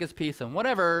next biggest piece, and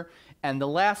whatever, and the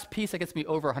last piece that gets me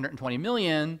over 120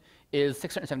 million is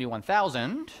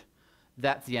 671,000,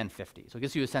 that's the N50. So it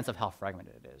gives you a sense of how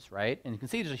fragmented it is, right? And you can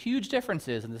see there's huge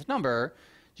differences in this number.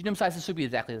 Genome sizes should be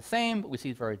exactly the same, but we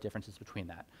see very differences between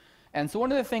that. And so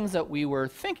one of the things that we were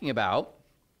thinking about,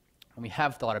 and we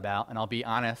have thought about, and I'll be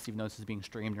honest, even though this is being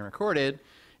streamed and recorded,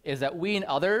 is that we and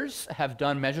others have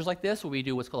done measures like this where we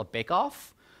do what's called a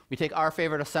bake-off. We take our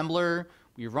favorite assembler,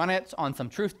 we run it on some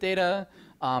truth data.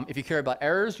 If you care about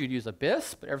errors, you'd use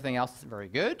Abyss, but everything else isn't very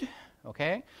good,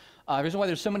 okay? The reason why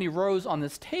there's so many rows on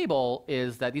this table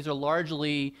is that these are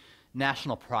largely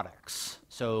national products.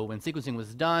 So when sequencing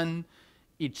was done,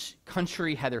 each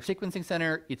country had their sequencing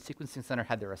center. Each sequencing center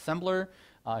had their assembler.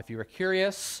 If you were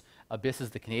curious, Abyss is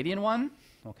the Canadian one.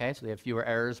 Okay, so they have fewer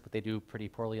errors, but they do pretty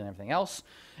poorly on everything else.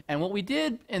 And what we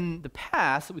did in the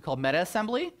past, that we call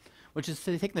meta-assembly, which is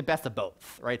to take the best of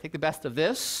both, right? Take the best of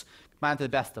this, combine it to the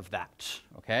best of that,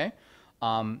 okay?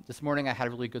 This morning I had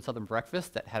a really good Southern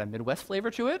breakfast that had a Midwest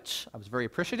flavor to it. I was very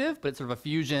appreciative, but it's sort of a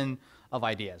fusion of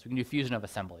ideas. We can do fusion of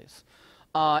assemblies.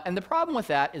 And the problem with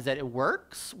that is that it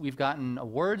works. We've gotten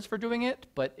awards for doing it,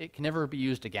 but it can never be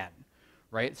used again,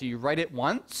 right? So you write it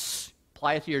once,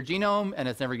 apply it to your genome, and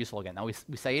it's never useful again. Now we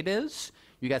say it is.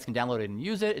 You guys can download it and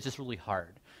use it. It's just really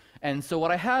hard. And so what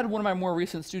I had one of my more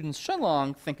recent students,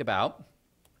 Shunlong, think about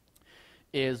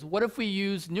is what if we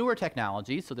use newer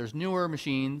technology? So there's newer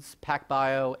machines,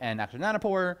 PacBio and Active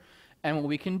Nanopore. And what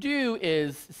we can do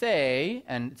is say,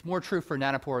 and it's more true for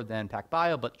Nanopore than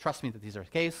PacBio, but trust me that these are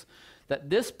the case, that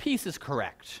this piece is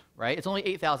correct, right? It's only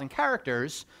 8,000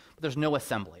 characters, but there's no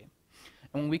assembly.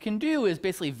 And what we can do is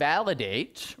basically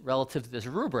validate, relative to this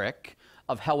rubric,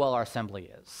 of how well our assembly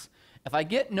is. If I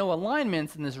get no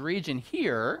alignments in this region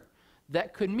here,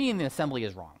 that could mean the assembly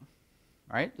is wrong,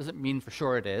 right? Doesn't mean for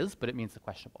sure it is, but it means it's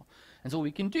questionable. And so what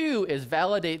we can do is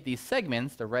validate these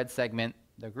segments, the red segment,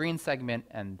 the green segment,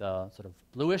 and the sort of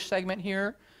bluish segment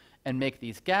here, and make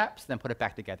these gaps, then put it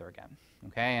back together again,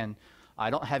 okay? And I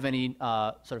don't have any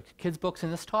sort of kids' books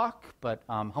in this talk, but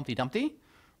Humpty Dumpty,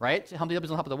 right? Humpty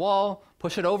Dumpty's on top of the wall,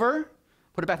 push it over,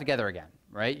 put it back together again,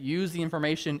 right? Use the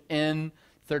information in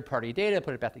third-party data,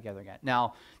 put it back together again.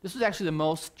 Now, this was actually the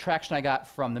most traction I got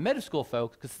from the medical school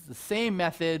folks, because it's the same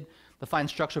method to find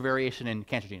structural variation in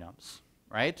cancer genomes,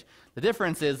 right? The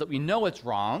difference is that we know it's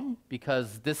wrong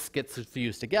because this gets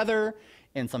fused together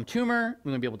in some tumor.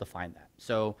 We're going to be able to find that.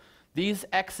 So these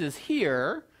X's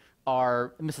here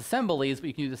are misassemblies, but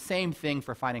you can do the same thing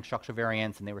for finding structural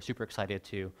variants, and they were super excited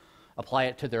to apply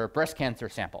it to their breast cancer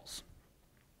samples.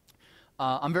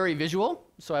 I'm very visual,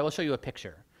 so I will show you a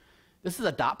picture. This is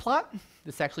a dot plot.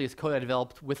 This actually is code I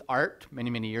developed with art many,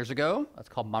 many years ago. That's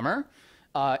called Mummer.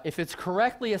 If it's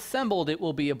correctly assembled, it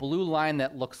will be a blue line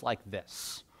that looks like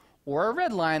this, or a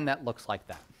red line that looks like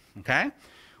that, okay?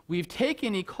 We've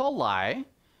taken E. coli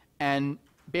and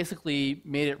basically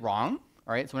made it wrong,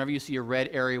 all right? So whenever you see a red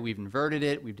area, we've inverted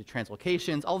it, we've did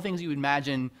translocations, all the things you would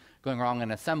imagine going wrong in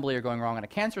an assembly or going wrong in a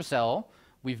cancer cell,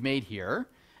 we've made here.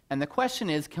 And the question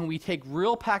is, can we take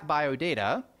real PacBio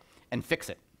data and fix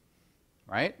it,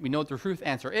 right? We know what the truth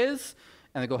answer is,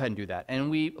 and then go ahead and do that.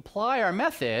 And we apply our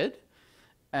method,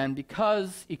 and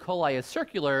because E. coli is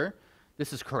circular,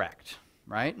 this is correct,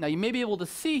 right? Now you may be able to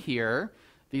see here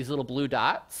these little blue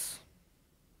dots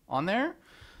on there.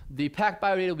 The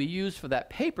PacBio data we used for that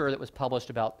paper that was published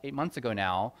about 8 months ago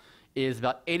now is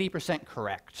about 80%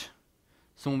 correct.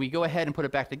 So when we go ahead and put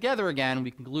it back together again,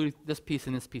 we can glue this piece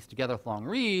and this piece together with long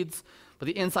reads, but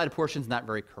the inside portion is not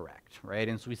very correct, right?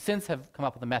 And so we since have come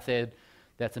up with a method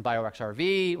that's in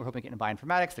bioXRV. We're hoping to get in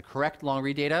bioinformatics to correct long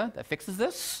read data that fixes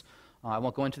this. I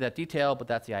won't go into that detail, but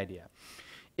that's the idea.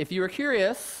 If you were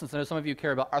curious, since I know some of you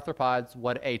care about arthropods,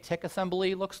 what a tick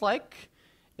assembly looks like,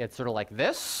 it's sort of like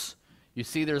this. You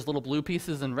see there's little blue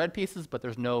pieces and red pieces, but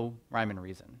there's no rhyme and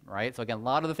reason, right? So again, a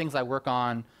lot of the things I work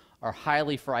on are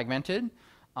highly fragmented.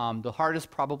 The hardest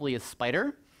probably is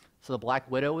spider. So the Black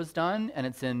Widow is done, and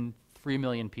it's in 3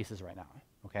 million pieces right now,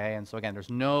 okay? And so again, there's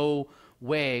no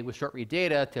way with short read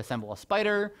data to assemble a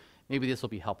spider. Maybe this will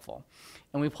be helpful.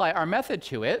 And we apply our method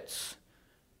to it. It's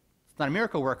not a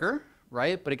miracle worker,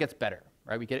 right? But it gets better,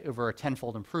 right? We get over a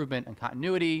 10-fold improvement in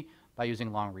continuity by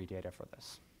using long read data for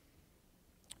this.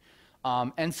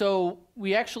 And so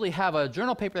we actually have a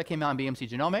journal paper that came out in BMC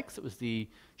Genomics. It was the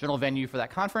journal venue for that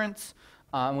conference.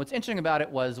 And what's interesting about it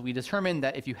was we determined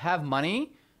that if you have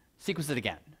money, sequence it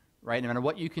again, right? No matter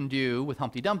what you can do with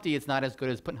Humpty Dumpty, it's not as good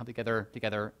as putting Humpty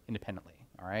together independently,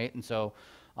 all right? And so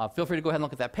feel free to go ahead and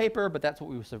look at that paper, but that's what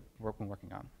we were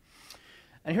working on.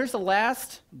 And here's the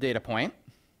last data point.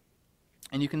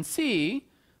 And you can see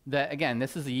that, again,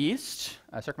 this is the yeast,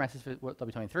 Saccharomyces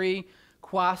W23.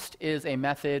 Quast is a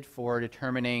method for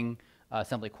determining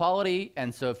assembly quality.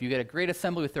 And so if you get a great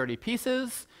assembly with 30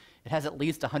 pieces, it has at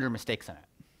least 100 mistakes in it,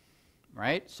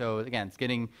 right? So again, it's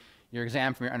getting your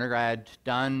exam from your undergrad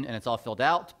done, and it's all filled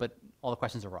out, but all the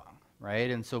questions are wrong,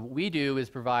 right? And so what we do is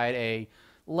provide a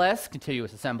less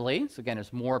contiguous assembly. So again,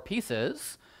 there's more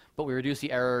pieces, but we reduce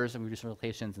the errors and we reduce the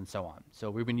relocations and so on.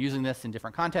 So we've been using this in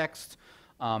different contexts.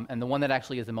 And the one that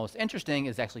actually is the most interesting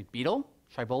is actually beetle,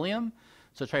 tribolium.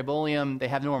 So tribolium, they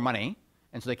have no more money,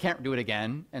 and so they can't do it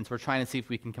again. And so we're trying to see if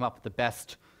we can come up with the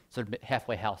best sort of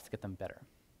halfway house to get them better.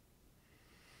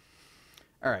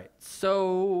 All right,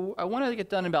 so I wanted to get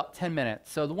done in about 10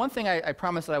 minutes. So the one thing I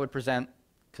promised that I would present,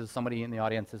 because somebody in the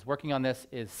audience is working on this,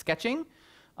 is sketching.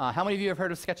 How many of you have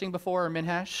heard of sketching before, or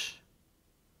Minhash?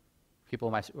 People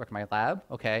who work in my lab?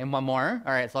 Okay, and one more.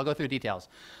 All right, so I'll go through the details.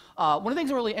 One of the things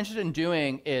I'm really interested in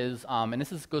doing is, and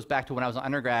this goes back to when I was an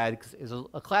undergrad, is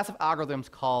a class of algorithms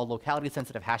called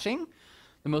locality-sensitive hashing.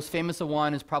 The most famous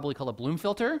one is probably called a Bloom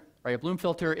filter. Right? A Bloom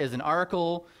filter is an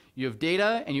oracle. You have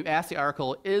data, and you ask the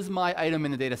oracle, is my item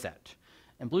in the data set?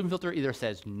 And Bloom filter either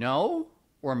says no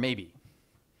or maybe.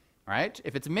 All right?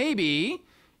 If it's maybe, you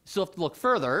still have to look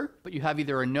further, but you have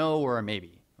either a no or a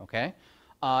maybe. Okay?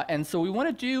 And so what we want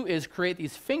to do is create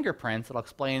these fingerprints that I'll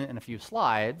explain in a few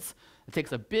slides. It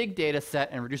takes a big data set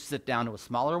and reduces it down to a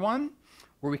smaller one,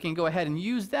 where we can go ahead and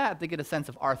use that to get a sense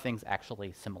of are things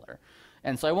actually similar.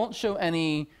 And so I won't show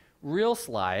any real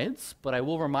slides, but I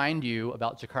will remind you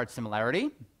about Jacquard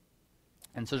similarity.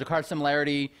 And so Jacquard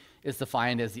similarity is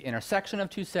defined as the intersection of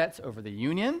two sets over the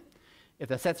union. If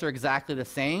the sets are exactly the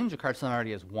same, Jacquard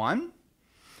similarity is 1.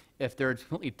 If they're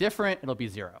completely different, it'll be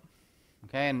 0.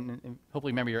 Okay, and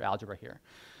hopefully remember your algebra here.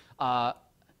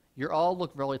 You all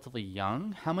look relatively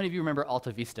young. How many of you remember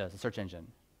Alta Vista as a search engine?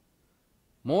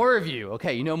 More of you.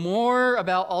 Okay, you know more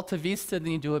about Alta Vista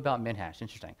than you do about Minhash.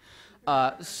 Interesting.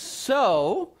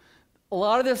 So a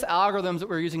lot of these algorithms that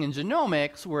we're using in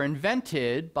genomics were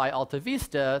invented by Alta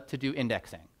Vista to do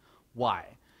indexing. Why?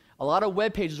 A lot of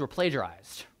web pages were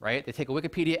plagiarized, right? They take a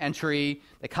Wikipedia entry,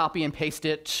 they copy and paste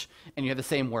it, and you have the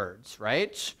same words,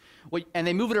 right? And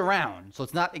they move it around, so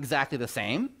it's not exactly the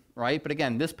same, right? But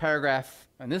again, this paragraph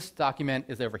and this document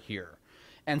is over here.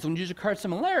 And so when you use Jacquard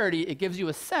similarity, it gives you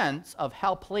a sense of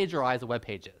how plagiarized a web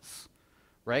page is,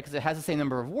 right? Because it has the same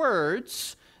number of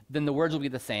words, then the words will be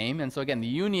the same. And so again, the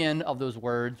union of those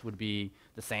words would be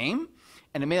the same.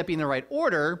 And it may not be in the right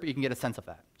order, but you can get a sense of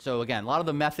that. So again, a lot of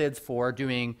the methods for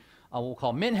doing what we'll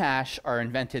call min-hash are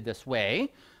invented this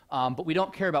way. But we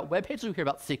don't care about web pages, we care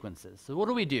about sequences. So what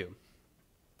do?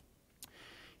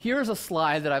 Here's a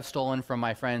slide that I've stolen from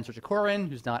my friend Sergio Corin,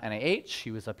 who's not NIH.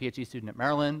 He was a PhD student at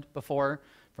Maryland before,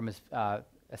 from his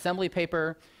assembly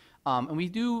paper. And we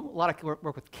do a lot of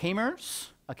work with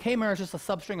k-mers. A k-mer is just a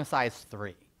substring of size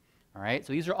 3. All right,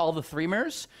 so these are all the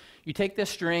 3-mers. You take this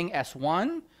string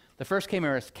S1, the first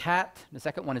k-mer is cat, the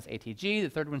second one is ATG, the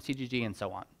third one is CGG, and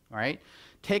so on. All right,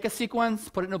 take a sequence,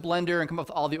 put it in a blender, and come up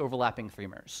with all the overlapping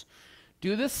 3-mers.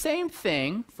 Do the same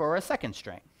thing for a second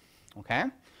string. Okay,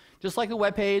 just like the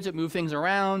web page, it moves things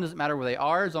around, doesn't matter where they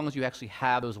are, as long as you actually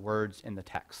have those words in the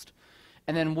text.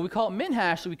 And then what we call it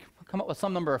min-hash, so we come up with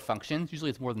some number of functions. Usually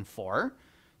it's more than 4.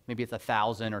 Maybe it's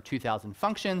 1,000 or 2,000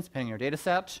 functions, depending on your data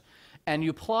set. And you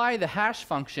apply the hash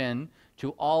function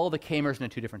to all the k-mers in the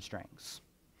 2 different strings.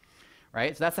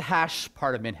 Right? So that's the hash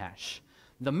part of min-hash.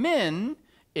 The min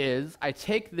is I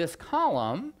take this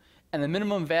column, and the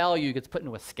minimum value gets put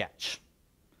into a sketch.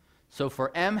 So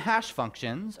for m hash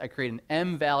functions, I create an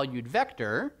m-valued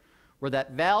vector, where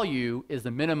that value is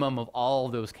the minimum of all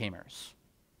those k-mers.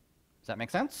 Does that make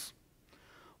sense?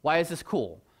 Why is this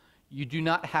cool? You do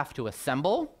not have to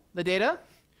assemble the data.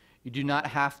 You do not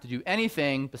have to do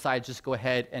anything besides just go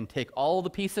ahead and take all the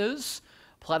pieces,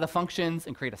 apply the functions,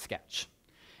 and create a sketch.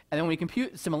 And then when we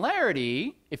compute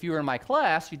similarity, if you were in my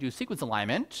class, you do sequence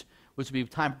alignment, which would be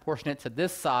time proportionate to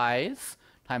this size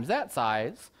times that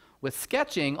size. With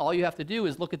sketching, all you have to do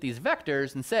is look at these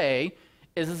vectors and say,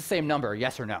 is this the same number,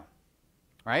 yes or no?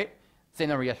 Right? Same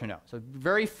number, yes or no. So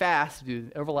very fast to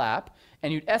do overlap,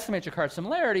 and you'd estimate your card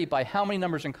similarity by how many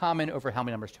numbers in common over how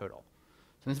many numbers total.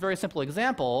 So in this very simple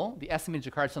example, the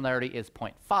estimated Jaccard similarity is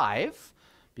 0.5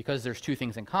 because there's 2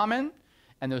 things in common,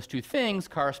 and those 2 things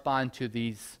correspond to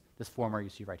this formula you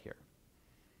see right here.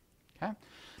 Okay?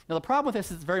 Now the problem with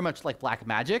this is very much like black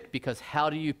magic, because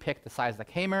how do you pick the size of the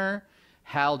k-mer?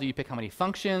 How do you pick how many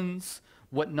functions?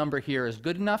 What number here is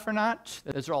good enough or not?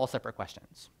 Those are all separate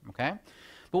questions. Okay?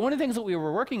 But one of the things that we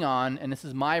were working on, and this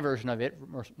is my version of it,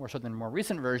 more so than a more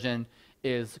recent version,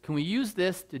 is can we use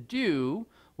this to do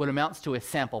what amounts to a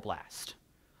sample blast?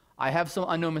 I have some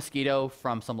unknown mosquito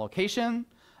from some location.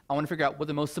 I want to figure out what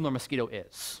the most similar mosquito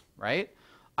is, right?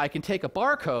 I can take a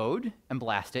barcode and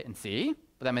blast it and see,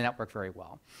 but that may not work very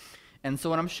well. And so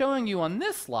what I'm showing you on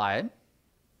this slide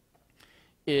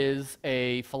is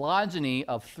a phylogeny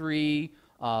of 3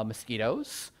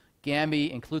 mosquitoes.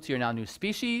 Gambi and Clutie are now new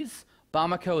species.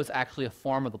 Bamako is actually a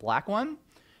form of the black one.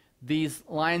 These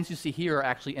lines you see here are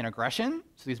actually in aggression,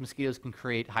 so these mosquitoes can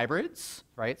create hybrids,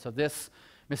 right? So this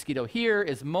mosquito here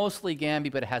is mostly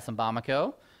Gambi, but it has some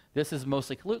Bamako. This is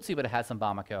mostly Clutie, but it has some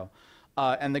Bamako.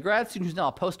 And the grad student who's now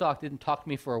a postdoc didn't talk to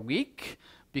me for a week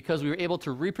because we were able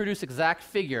to reproduce exact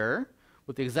figure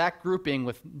with the exact grouping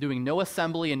with doing no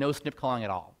assembly and no snip calling at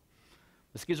all.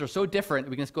 Mosquitoes are so different that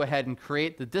we can just go ahead and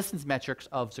create the distance metrics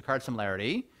of Jaccard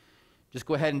similarity. Just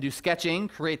go ahead and do sketching,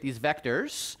 create these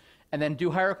vectors, and then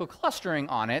do hierarchical clustering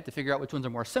on it to figure out which ones are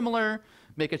more similar,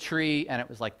 make a tree, and it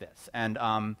was like this. And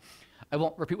I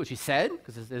won't repeat what she said,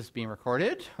 because this is being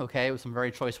recorded, okay, with some very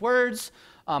choice words,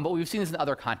 but we've seen this in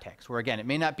other contexts, where again, it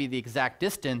may not be the exact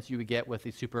distance you would get with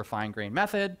the super fine-grained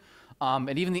method,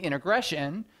 and even the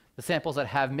integration, the samples that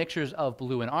have mixtures of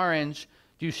blue and orange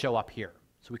do show up here.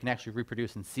 So we can actually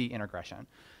reproduce and see integration.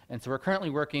 And so we're currently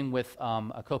working with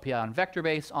a Copion vector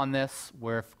base on this.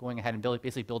 We're going ahead and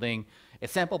basically building a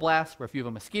sample blast where if you have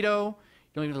a mosquito,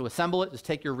 you don't even have to assemble it. Just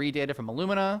take your read data from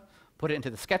Illumina, put it into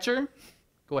the sketcher,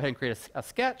 go ahead and create a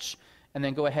sketch, and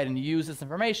then go ahead and use this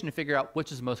information to figure out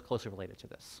which is most closely related to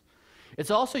this.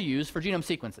 It's also used for genome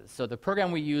sequences. So the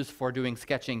program we use for doing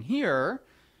sketching here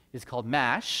is called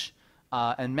MASH.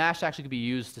 And MASH actually could be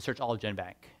used to search all of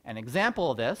GenBank. An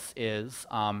example of this is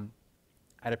I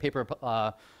had a paper,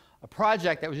 a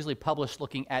project that was usually published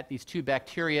looking at these 2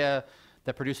 bacteria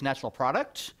that produce a natural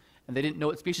product, and they didn't know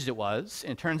what species it was.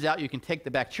 And it turns out you can take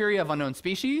the bacteria of unknown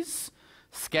species,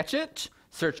 sketch it,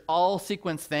 search all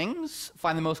sequence things,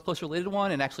 find the most closely related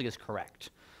one, and actually is correct.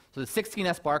 So the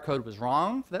 16S barcode was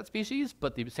wrong for that species,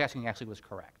 but the sketching actually was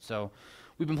correct. So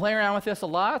we've been playing around with this a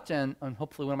lot, and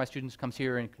hopefully one of my students comes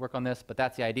here and can work on this, but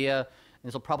that's the idea. And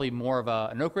this will probably be more of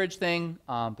an Oak Ridge thing,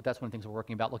 but that's one of the things we're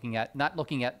working about, not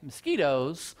looking at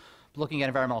mosquitoes, but looking at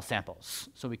environmental samples.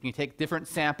 So we can take different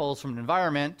samples from an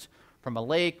environment, from a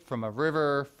lake, from a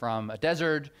river, from a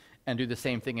desert, and do the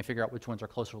same thing and figure out which ones are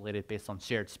closely related based on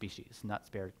shared species, not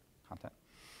spared content.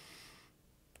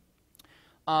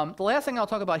 The last thing I'll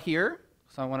talk about here,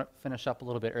 so I want to finish up a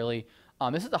little bit early.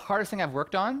 This is the hardest thing I've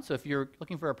worked on. So if you're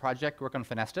looking for a project, work on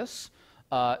phenestis.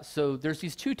 So there's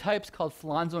these two types called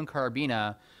Phylonzo and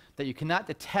Carabina that you cannot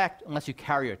detect unless you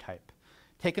karyotype.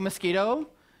 Take a mosquito,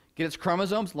 get its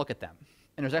chromosomes, look at them.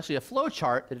 And there's actually a flow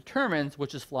chart that determines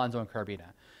which is Phylonzo and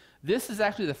Carabina. This is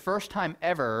actually the first time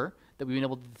ever that we've been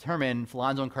able to determine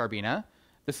Phylonzo and Carabina.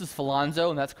 This is Phylonzo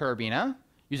and that's Carabina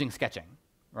using sketching,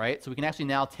 right? So we can actually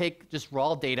now take just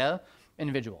raw data,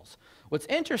 individuals. What's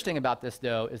interesting about this,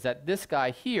 though, is that this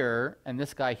guy here and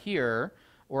this guy here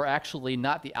were actually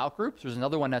not the outgroups. There's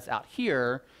another one that's out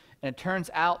here, and it turns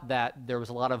out that there was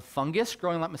a lot of fungus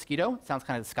growing on that mosquito. It sounds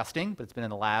kind of disgusting, but it's been in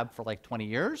the lab for like 20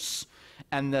 years.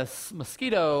 And this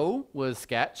mosquito was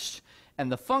sketched,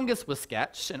 and the fungus was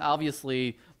sketched, and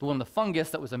obviously the one with the fungus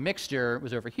that was a mixture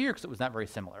was over here because it was not very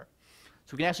similar.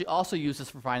 So we can actually also use this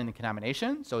for finding the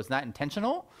contamination, so it's not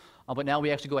intentional, but now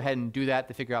we actually go ahead and do that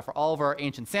to figure out for all of our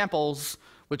ancient samples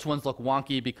which ones look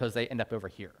wonky because they end up over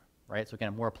here, right? So again,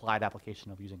 a more applied application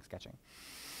of using sketching.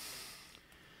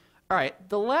 All right,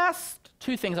 the last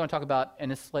two things I want to talk about,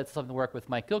 and this led to something to work with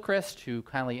Mike Gilchrist, who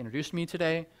kindly introduced me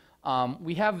today.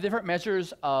 We have different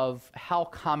measures of how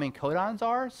common codons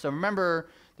are. So remember,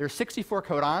 there's 64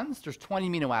 codons. There's 20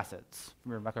 amino acids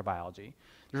from your molecular biology.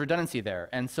 There's redundancy there.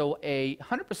 And so a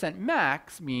 100%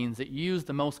 max means that you use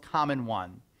the most common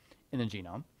one in the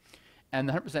genome. And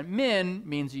the 100% min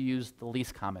means you use the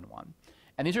least common one.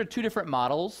 And these are two different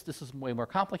models. This is way more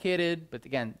complicated, but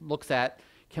again, looks at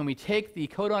can we take the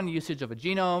codon usage of a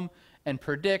genome and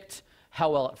predict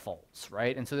how well it folds,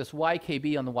 right? And so this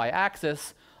YKB on the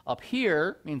y-axis up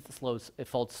here means it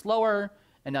folds slower,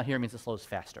 and down here means it slows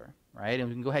faster, right? And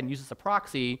we can go ahead and use this as a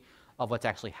proxy of what's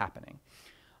actually happening.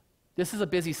 This is a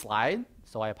busy slide,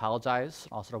 so I apologize.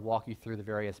 I'll sort of walk you through the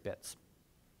various bits.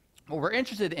 What we're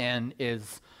interested in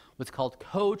is what's called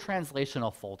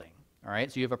co-translational folding, all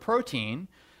right? So you have a protein,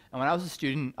 and when I was a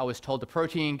student, I was told the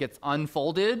protein gets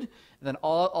unfolded and then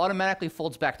automatically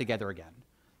folds back together again.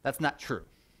 That's not true,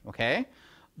 okay?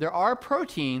 There are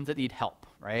proteins that need help,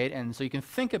 right? And so you can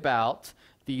think about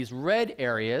these red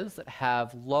areas that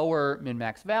have lower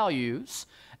min-max values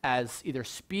as either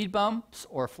speed bumps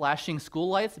or flashing school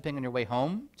lights, depending on your way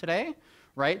home today,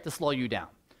 right, to slow you down.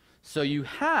 So you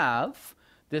have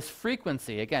this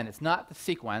frequency. Again, it's not the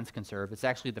sequence conserved, it's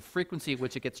actually the frequency at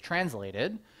which it gets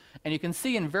translated. And you can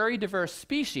see in very diverse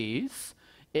species,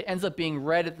 it ends up being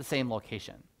red at the same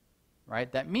location,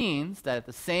 right? That means that at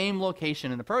the same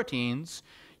location in the proteins,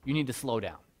 you need to slow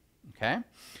down, okay?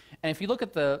 And if you look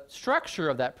at the structure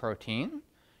of that protein,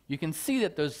 you can see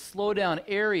that those slowdown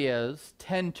areas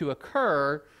tend to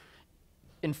occur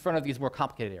in front of these more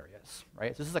complicated areas,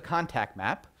 right? So this is a contact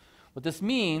map. What this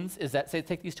means is that, say,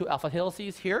 take these two alpha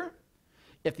helices here.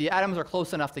 If the atoms are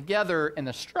close enough together in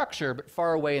the structure but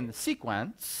far away in the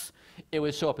sequence, it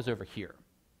would show up as over here,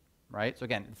 right? So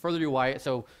again, the further you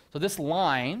so this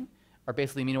line are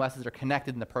basically amino acids that are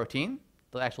connected in the protein,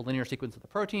 the actual linear sequence of the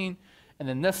protein, and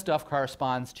then this stuff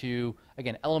corresponds to,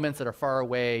 again, elements that are far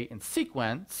away in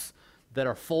sequence that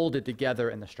are folded together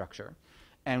in the structure.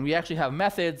 And we actually have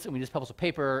methods, and we just published a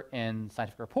paper in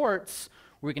Scientific Reports,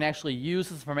 where we can actually use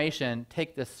this information,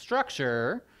 take this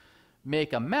structure,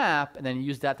 make a map, and then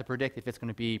use that to predict if it's going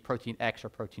to be protein X or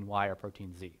protein Y or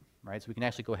protein Z, right? So we can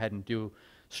actually go ahead and do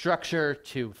structure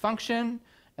to function,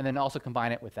 and then also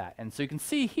combine it with that. And so you can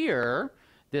see here,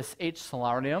 this H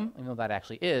solarium, even though that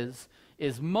actually is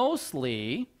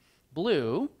mostly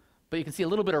blue, but you can see a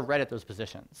little bit of red at those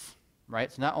positions,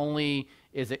 right? So not only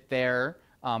is it there,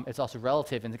 it's also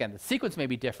relative, and again, the sequence may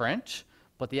be different,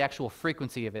 but the actual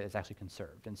frequency of it is actually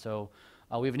conserved. And so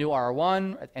we have a new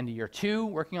R1 at the end of year 2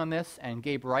 working on this, and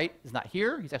Gabe Wright is not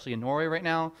here. He's actually in Norway right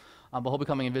now, but he'll be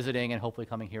coming and visiting and hopefully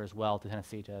coming here as well to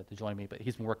Tennessee to join me, but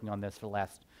he's been working on this for the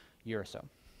last year or so.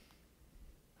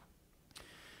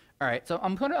 All right, so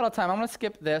I'm kind of out of time. I'm going to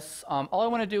skip this. All I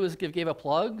want to do is give Gabe a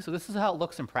plug. So this is how it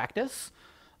looks in practice.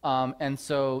 And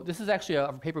so this is actually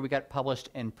a paper we got published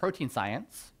in Protein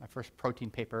Science, my first protein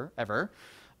paper ever.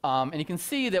 And you can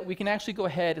see that we can actually go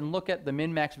ahead and look at the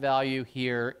min-max value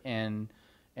here in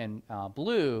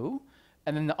blue,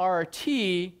 and then the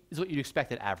RRT is what you'd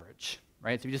expect at average,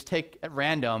 right? So you just take at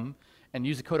random and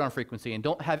use the codon frequency and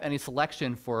don't have any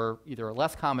selection for either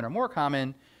less common or more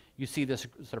common, you see this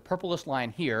sort of purplish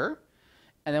line here,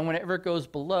 and then whenever it goes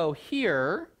below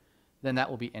here, then that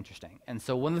will be interesting. And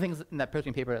so one of the things in that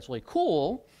protein paper that's really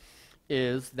cool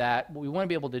is that what we want to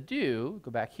be able to do,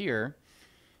 go back here,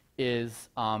 is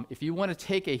if you want to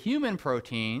take a human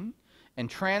protein and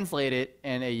translate it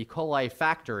in a E. coli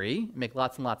factory, make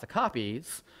lots and lots of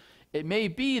copies, it may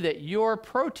be that your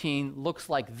protein looks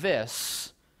like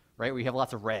this, right, where you have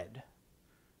lots of red.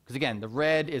 Because again, the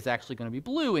red is actually going to be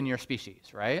blue in your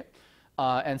species, right?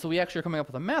 And so we actually are coming up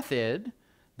with a method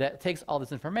that takes all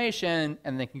this information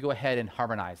and they can go ahead and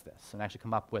harmonize this and actually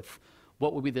come up with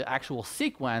what would be the actual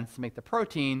sequence to make the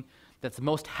protein that's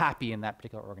most happy in that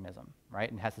particular organism,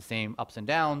 right? And has the same ups and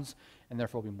downs and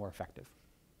therefore will be more effective.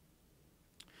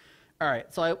 All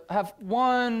right, so I have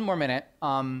one more minute.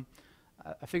 I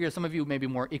figure some of you may be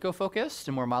more eco-focused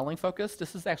and more modeling focused.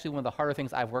 This is actually one of the harder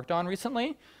things I've worked on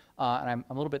recently, and I'm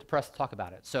a little bit depressed to talk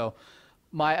about it. So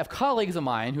I have colleagues of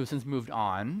mine who have since moved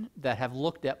on that have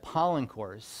looked at pollen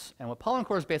cores. And what pollen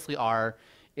cores basically are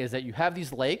is that you have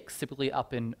these lakes, typically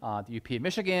up in the UP of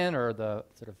Michigan or the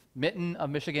sort of mitten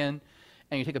of Michigan,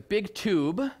 and you take a big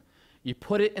tube, you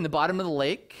put it in the bottom of the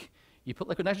lake, you put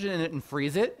liquid nitrogen in it and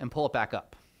freeze it and pull it back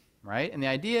up, right? And the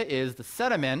idea is the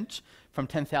sediment from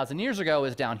 10,000 years ago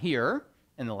is down here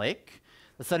in the lake.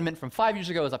 The sediment from 5 years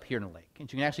ago is up here in the lake.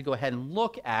 And you can actually go ahead and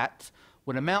look at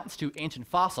what amounts to ancient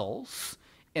fossils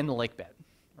in the lake bed,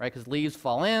 right? Because leaves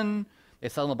fall in, they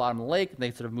settle on the bottom of the lake, and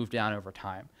they sort of move down over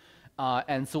time.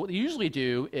 And so what you usually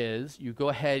do is you go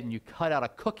ahead and you cut out a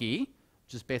cookie,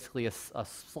 which is basically a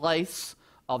slice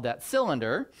of that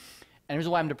cylinder. And the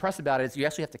reason why I'm depressed about it is you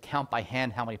actually have to count by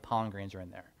hand how many pollen grains are in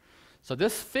there. So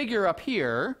this figure up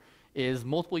here is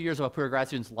multiple years of a Pura grad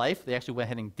student's life. They actually went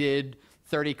ahead and did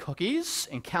 30 cookies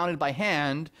and counted by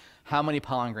hand how many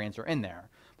pollen grains are in there.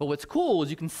 But what's cool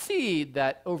is you can see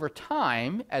that over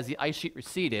time, as the ice sheet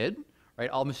receded, right,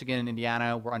 all Michigan and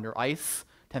Indiana were under ice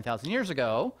 10,000 years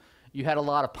ago, you had a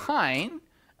lot of pine,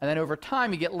 and then over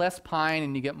time you get less pine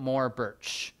and you get more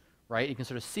birch, right? You can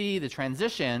sort of see the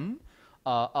transition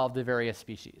of the various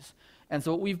species. And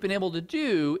so what we've been able to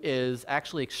do is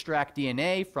actually extract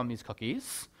DNA from these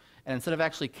cookies, and instead of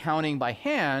actually counting by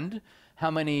hand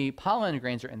how many pollen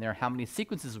grains are in there, how many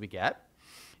sequences we get.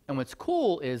 And what's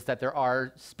cool is that there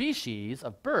are species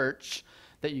of birch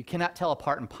that you cannot tell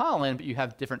apart in pollen, but you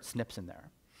have different SNPs in there.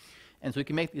 And so we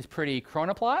can make these pretty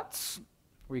chronoplots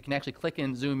where you can actually click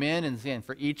and zoom in and see, and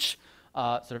for each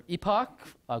sort of epoch,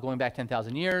 going back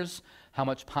 10,000 years, how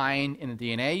much pine in the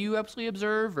DNA you absolutely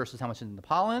observe versus how much in the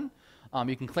pollen.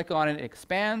 You can click on it, it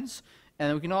expands. And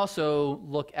then we can also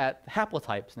look at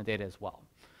haplotypes in the data as well.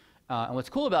 And what's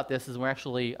cool about this is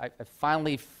I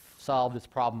finally solved this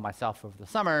problem myself over the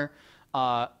summer.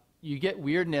 You get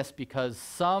weirdness because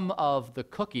some of the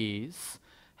cookies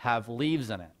have leaves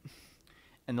in it.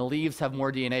 And the leaves have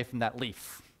more DNA from that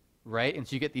leaf, right? And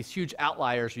so you get these huge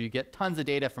outliers where you get tons of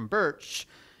data from birch.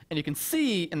 And you can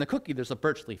see in the cookie there's a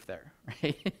birch leaf there,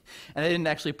 right? And they didn't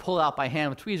actually pull out by hand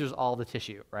with tweezers all the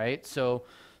tissue, right? So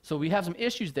we have some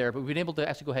issues there, but we've been able to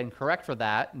actually go ahead and correct for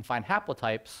that and find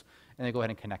haplotypes, and then go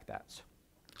ahead and connect that.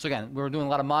 So again, we're doing a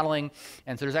lot of modeling,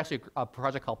 and so there's actually a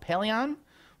project called Paleon.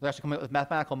 We're actually coming up with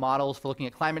mathematical models for looking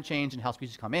at climate change and how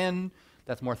species come in.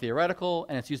 That's more theoretical,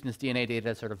 and it's using this DNA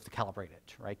data sort of to calibrate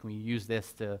it, right? Can we use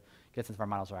this to get sense if our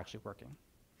models are actually working?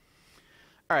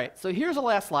 All right, so here's the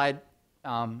last slide.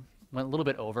 Went a little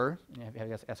bit over, and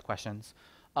you have to ask questions.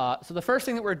 So the first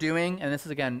thing that we're doing, and this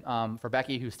is again for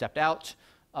Becky who stepped out,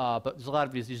 but there's a lot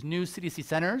of these new CDC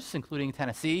centers, including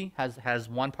Tennessee, has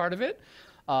one part of it.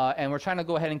 And we're trying to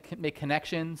go ahead and make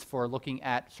connections for looking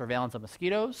at surveillance of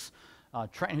mosquitoes.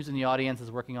 Trenton, who's in the audience,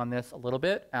 is working on this a little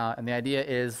bit. And the idea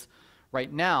is,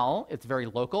 right now, it's very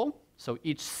local. So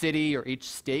each city or each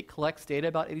state collects data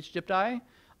about Aedes aegypti.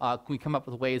 Can we come up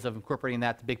with ways of incorporating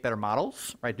that to make better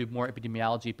models, right? Do more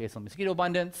epidemiology based on mosquito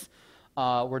abundance.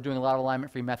 We're doing a lot of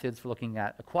alignment-free methods for looking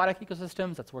at aquatic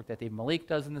ecosystems. That's work that Dave Malik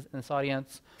does in this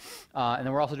audience. And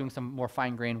then we're also doing some more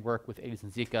fine-grained work with Aedes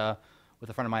and Zika with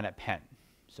a friend of mine at Penn.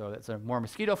 So that's a more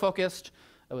mosquito-focused.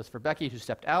 It was for Becky, who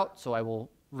stepped out, so I will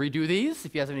redo these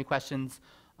if you guys have any questions.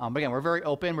 But again, we're very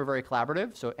open, we're very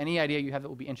collaborative, so any idea you have that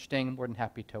will be interesting, I'm more than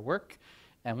happy to work.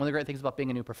 And one of the great things about being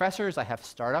a new professor is I have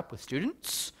startup with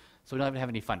students, so we don't even have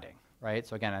any funding, right?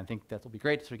 So again, I think that will be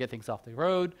great to sort of get things off the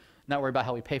road, not worry about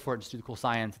how we pay for it, just do the cool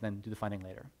science, and then do the funding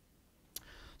later.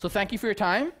 So thank you for your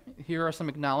time. Here are some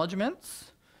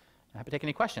acknowledgements. I'm happy to take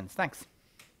any questions. Thanks.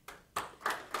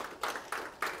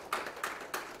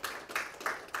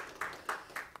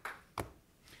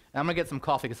 And I'm going to get some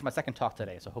coffee because it's my second talk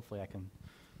today, so hopefully I can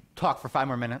talk for 5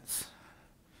 more minutes.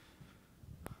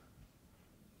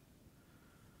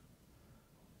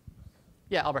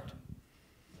 Yeah, Albrecht.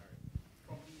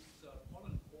 From these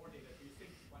pollen core data, do you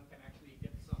think one can actually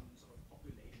get some sort of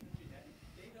population genetic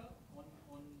data on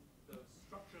the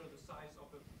structure, the size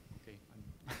of the... Okay,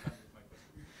 I'm done with my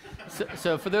question.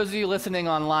 So for those of you listening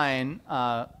online,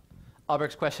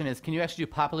 Albrecht's question is, can you actually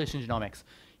do population genomics?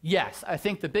 Yes, I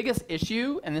think the biggest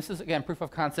issue, and this is, again, proof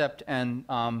of concept, and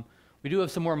we do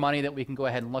have some more money that we can go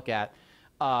ahead and look at.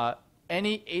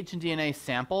 any ancient DNA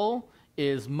sample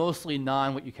is mostly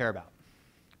what you care about,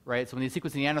 right? So when they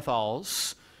sequence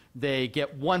Neanderthals, they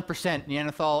get 1%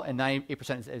 Neanderthal and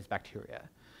 98% is bacteria.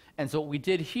 And so what we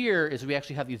did here is we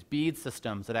actually have these bead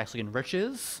systems that actually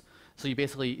enriches. So you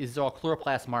basically, these are all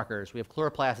chloroplast markers. We have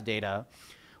chloroplast data.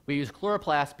 We use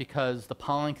chloroplast because the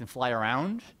pollen can fly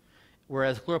around,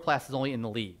 whereas chloroplast is only in the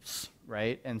leaves,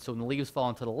 right? And so when the leaves fall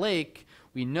into the lake,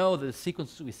 we know that the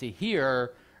sequences we see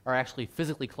here are actually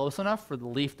physically close enough for the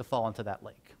leaf to fall into that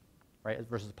lake, right?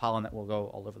 Versus the pollen that will go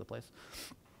all over the place.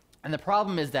 And the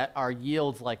problem is that our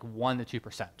yield's like 1% to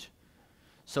 2%.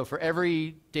 So for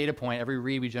every data point, every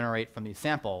read we generate from these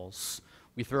samples,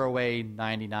 we throw away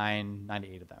 99,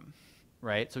 98 of them,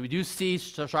 right? So we do see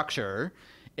structure.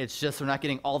 It's just we're not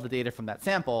getting all the data from that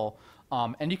sample.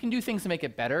 And you can do things to make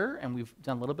it better, and we've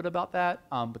done a little bit about that,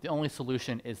 but the only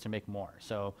solution is to make more.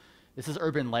 So this is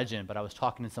urban legend, but I was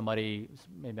talking to somebody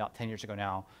maybe about 10 years ago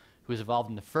now who was involved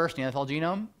in the first Neanderthal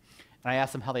genome. And I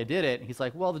asked him how they did it, and he's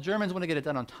like, well, the Germans want to get it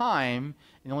done on time,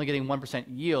 and only getting 1%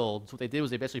 yield. So what they did was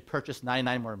they basically purchased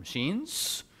 99 more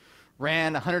machines,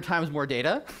 ran 100 times more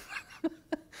data,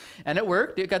 and it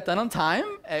worked. It got done on time.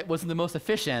 It wasn't the most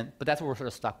efficient, but that's what we're sort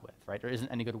of stuck with, right? There isn't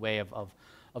any good way of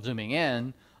zooming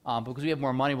in. Because we have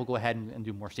more money, we'll go ahead and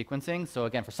do more sequencing. So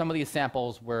again, for some of these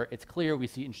samples where it's clear we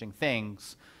see interesting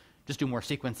things, just do more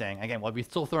sequencing. Again, we'll be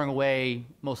still throwing away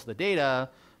most of the data,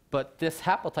 but this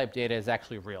haplotype data is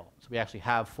actually real. So we actually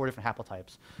have 4 different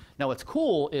haplotypes. Now what's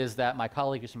cool is that my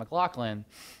colleague, Jason McLaughlin,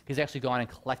 he's actually gone and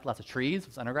collected lots of trees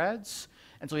with his undergrads.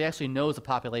 And so he actually knows the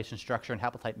population structure and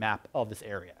haplotype map of this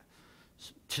area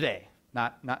today,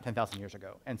 not 10,000 years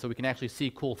ago. And so we can actually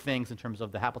see cool things in terms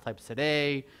of the haplotypes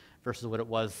today versus what it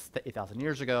was 8,000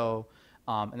 years ago.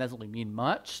 And that doesn't really mean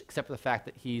much, except for the fact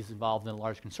that he's involved in a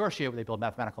large consortia where they build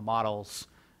mathematical models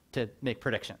to make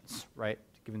predictions, right?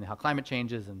 Given how climate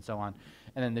changes and so on.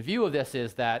 And then the view of this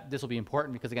is that this will be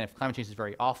important because, again, if climate changes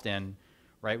very often,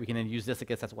 right, we can then use this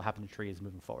against that's what will happen to trees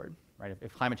moving forward, right?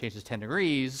 If climate changes 10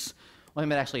 degrees, one thing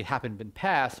that actually happened in the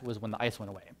past was when the ice went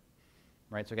away,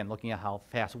 right? So again, looking at how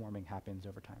fast warming happens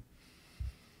over time.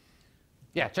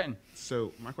 Yeah, Trenton.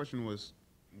 So my question was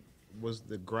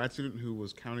the grad student who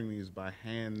was counting these by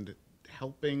hand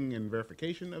helping in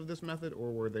verification of this method,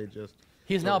 or were they just...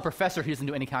 He's now a professor. He doesn't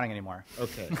do any counting anymore.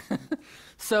 Okay.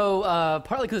 So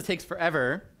partly because it takes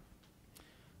forever,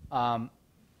 and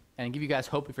give you guys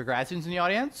hope if you're grad students in the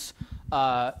audience,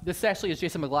 this actually is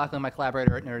Jason McLaughlin, my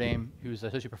collaborator at Notre Dame, who's an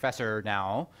associate professor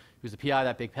now, who's the PI of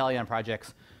that big Pelion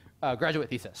project's graduate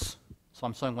thesis. So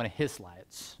I'm showing one of his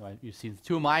slides. So you see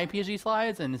 2 of my PhD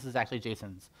slides, and this is actually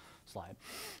Jason's slide.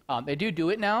 They do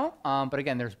it now, but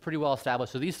again, they're pretty well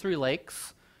established. So these 3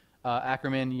 lakes,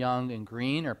 Ackerman, Young, and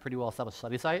Green, are pretty well established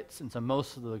study sites. And so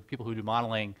most of the people who do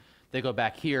modeling, they go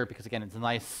back here because, again, it's a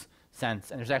nice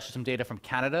sense. And there's actually some data from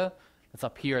Canada that's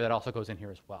up here that also goes in here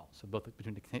as well. So both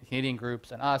between the Canadian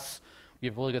groups and us, we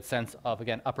have a really good sense of,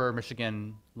 again, upper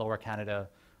Michigan, lower Canada,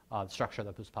 the structure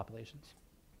of those populations.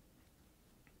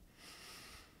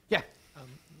 Yeah.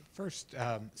 First,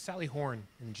 Sally Horn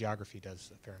in geography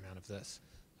does a fair amount of this,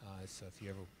 so if you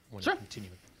ever want Sure. to continue.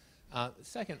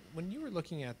 Second, when you were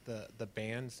looking at the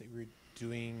bands that you were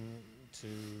doing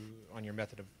on your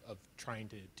method of trying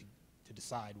to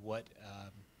decide what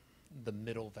the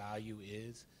middle value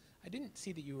is, I didn't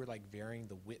see that you were like varying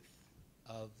the width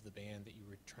of the band that you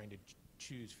were trying to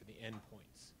choose for the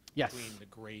endpoints. Yes. Between the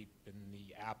grape and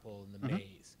the apple and the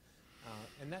maize.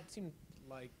 And that seemed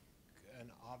like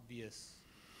an obvious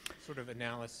sort of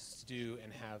analysis to do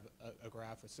and have a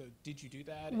graph. So did you do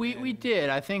that? We did.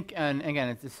 I think, and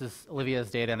again, this is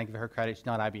Olivia's data, and I give her credit. She's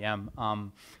not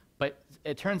IBM. But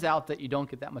it turns out that you don't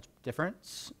get that much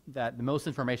difference, that the most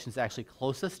information is actually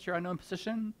closest to your unknown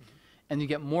position, and you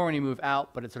get more when you move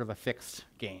out, but it's sort of a fixed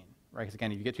gain, right? Because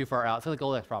again, if you get too far out, it's like the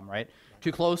Goldilocks problem, right?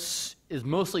 Too close is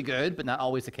mostly good, but not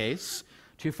always the case.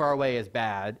 Too far away is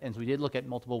bad, and so we did look at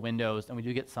multiple windows, and we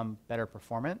do get some better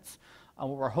performance.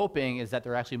 What we're hoping is that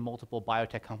there are actually multiple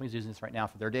biotech companies using this right now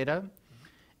for their data,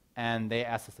 and they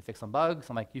asked us to fix some bugs.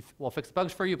 I'm like, we'll fix the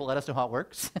bugs for you, but let us know how it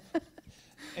works,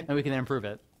 and we can then improve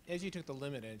it. As you took the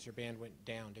limit, as your band went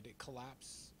down, did it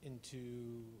collapse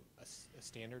into a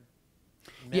standard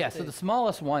method? Yeah, so the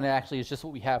smallest one actually is just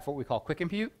what we have for what we call quick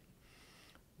compute,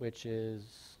 which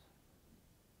is,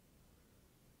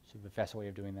 should be a faster way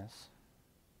of doing this.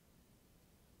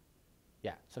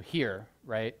 Yeah, so here,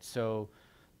 right? So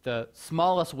the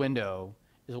smallest window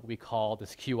is what we call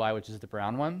this QI, which is the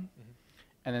brown one.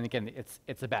 And then again,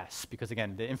 it's the best because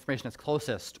again, the information is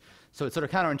closest. So it's sort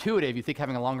of counterintuitive. You think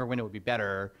having a longer window would be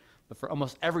better, but for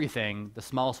almost everything, the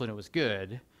smallest window is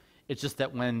good. It's just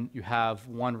that when you have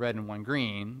one red and one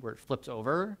green, where it flips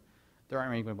over, there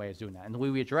aren't many good ways of doing that. And the way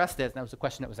we addressed it, and that was the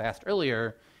question that was asked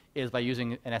earlier, is by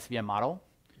using an SVM model,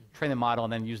 train the model,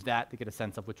 and then use that to get a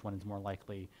sense of which one is more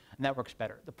likely. And that works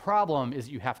better. The problem is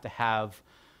you have to have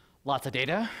lots of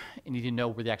data, and you need to know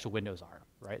where the actual windows are,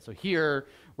 right? So here,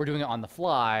 we're doing it on the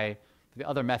fly. The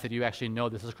other method, you actually know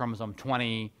this is chromosome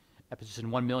 20 at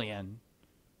position 1 million,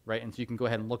 right? And so you can go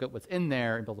ahead and look at what's in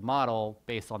there and build a model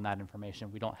based on that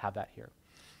information. We don't have that here.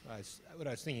 What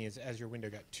I was thinking is, as your window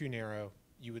got too narrow,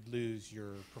 you would lose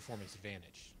your performance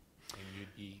advantage, and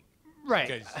you'd be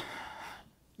right.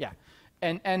 Yeah,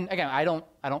 and again, I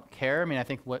don't care. I mean, I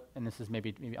think and this is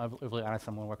maybe overly honest.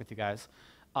 I'm going to work with you guys.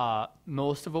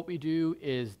 Most of what we do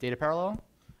is data parallel.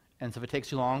 And so if it takes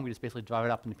too long, we just basically drive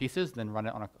it up into pieces, and then run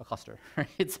it on a cluster,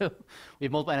 right? So we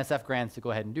have multiple NSF grants to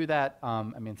go ahead and do that. I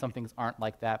mean, some things aren't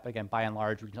like that, but again, by and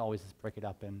large, we can always just break it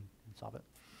up and solve it.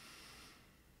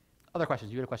 Other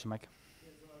questions? You had a question, Mike?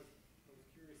 Yeah, so I was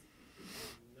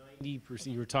curious,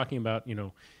 90%, you were talking about,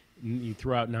 you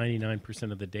throw out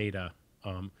 99% of the data.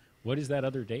 What is that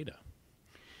other data?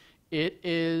 It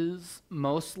is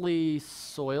mostly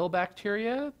soil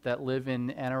bacteria that live in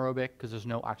anaerobic, because there's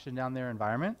no oxygen down there,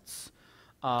 environments.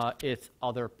 It's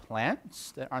other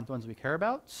plants that aren't the ones we care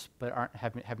about, but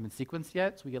haven't been sequenced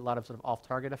yet. So we get a lot of sort of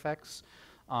off-target effects.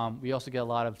 We also get a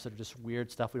lot of sort of just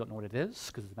weird stuff. We don't know what it is,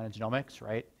 because it's metagenomics,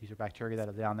 right? These are bacteria that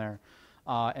are down there.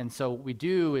 And so what we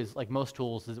do is, like most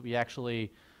tools, is that we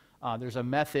actually, there's a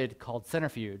method called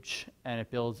centrifuge, and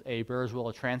it builds a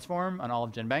Burrs-Wheeler transform on all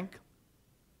of GenBank.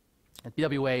 And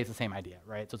BWA is the same idea,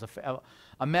 right? So it's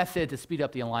a method to speed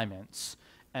up the alignments.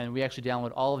 And we actually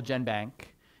download all of GenBank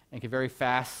and can very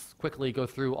quickly go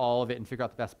through all of it and figure out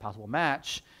the best possible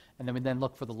match. And then we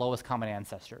look for the lowest common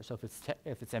ancestor. So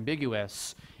if it's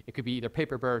ambiguous, it could be either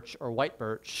paper birch or white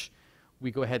birch. We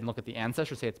go ahead and look at the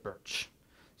ancestor, say it's birch.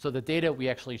 So the data we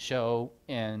actually show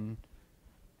in,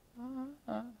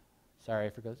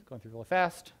 sorry for going through really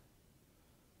fast.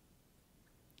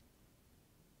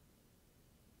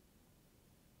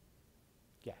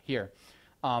 Yeah, here.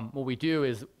 What we do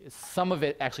is some of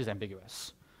it actually is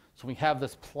ambiguous. So we have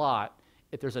this plot.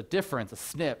 If there's a difference, a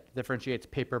SNP differentiates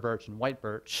paper birch and white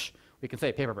birch, we can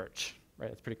say paper birch, right?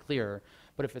 It's pretty clear.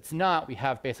 But if it's not, we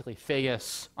have basically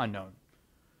Fagus unknown,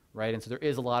 right? And so there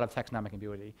is a lot of taxonomic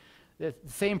ambiguity. The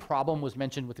same problem was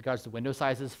mentioned with regards to window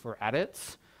sizes for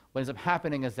edits. What ends up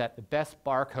happening is that the best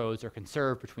barcodes are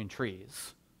conserved between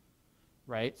trees,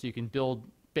 right? So you can build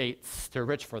baits to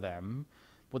enrich for them.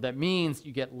 What that means,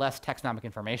 you get less taxonomic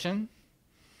information,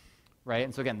 right?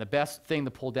 And so again, the best thing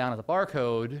to pull down as a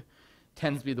barcode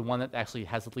tends to be the one that actually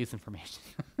has the least information.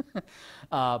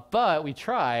 But we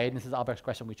tried, and this is Albrecht's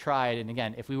question, we tried, and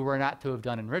again, if we were not to have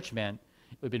done enrichment,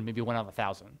 it would have been maybe 1 out of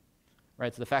 1,000,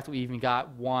 right? So the fact that we even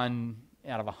got 1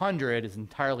 out of 100 is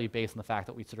entirely based on the fact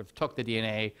that we sort of took the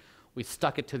DNA, we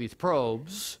stuck it to these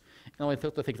probes, and only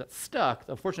took the things that stuck.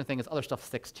 The unfortunate thing is other stuff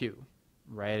sticks too,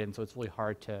 right? And so it's really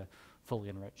hard to fully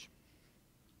enrich.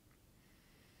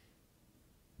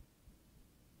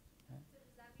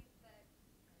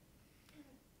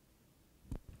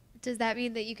 Does that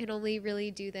mean that you can only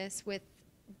really do this with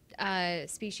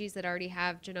species that already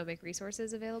have genomic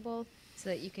resources available, so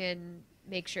that you can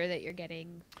make sure that you're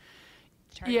getting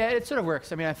target? Yeah, it sort of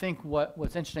works. I mean, I think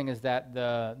what's interesting is that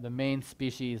the main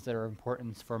species that are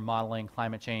important for modeling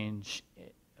climate change,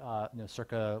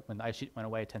 circa when the ice sheet went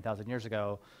away 10,000 years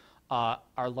ago,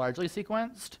 are largely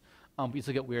sequenced. We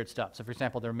still get weird stuff. So for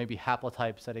example, there may be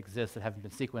haplotypes that exist that haven't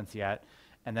been sequenced yet,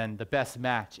 and then the best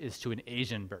match is to an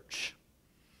Asian birch,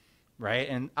 right?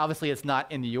 And obviously it's not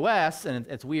in the US, and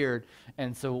it's weird.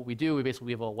 And so what we do,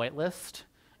 we have a whitelist.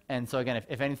 And so again,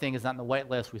 if anything is not in the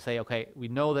whitelist, we say, okay, we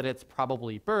know that it's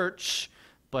probably birch,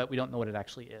 but we don't know what it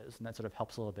actually is. And that sort of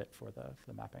helps a little bit for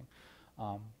the mapping.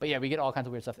 But yeah, we get all kinds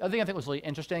of weird stuff. The other thing I think was really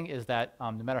interesting is that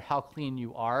no matter how clean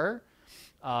you are,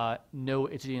 no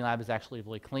HDNA lab is actually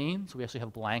really clean. So we actually have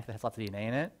a blank that has lots of DNA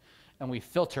in it, and we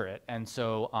filter it. And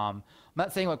so I'm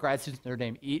not saying what grad students in Notre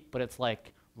Dame eat, but it's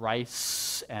like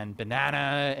rice and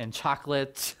banana and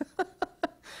chocolate,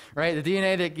 right? The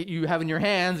DNA that you have in your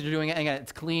hands, you're doing it, and again,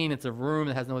 it's clean. It's a room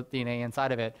that has no DNA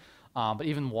inside of it. But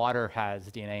even water has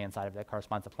DNA inside of it that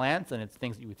corresponds to plants, and it's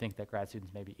things that you would think that grad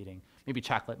students may be eating. Maybe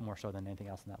chocolate more so than anything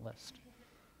else in that list.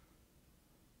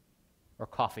 Or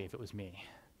coffee if it was me.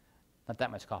 Not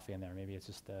that much coffee in there. Maybe it's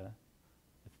just the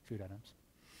food items.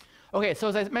 Okay, so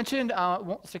as I mentioned,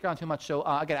 won't stick around too much. So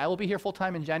again, I will be here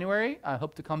full-time in January. I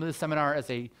hope to come to this seminar as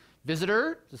a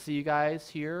visitor to see you guys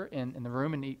here in the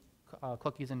room and eat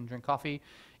cookies and drink coffee.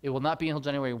 It will not be until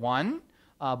January 1.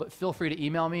 but feel free to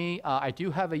email me. I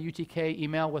do have a UTK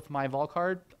email with my vol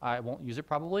card. I won't use it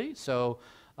probably, so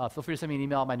feel free to send me an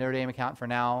email at my Notre Dame account for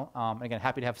now. Again,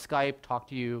 happy to have Skype, talk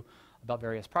to you about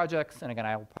various projects, and again,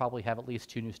 I will probably have at least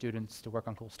 2 new students to work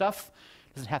on cool stuff.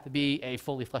 It doesn't have to be a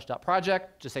fully fleshed out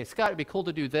project. Just say, Scott, it'd be cool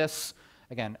to do this.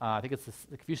 Again, I think it's this,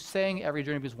 if you're saying every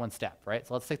journey is one step, right?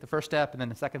 So let's take the first step and then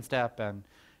the second step and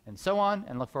so on,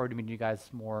 and look forward to meeting you guys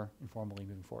more informally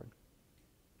moving forward.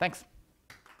 Thanks.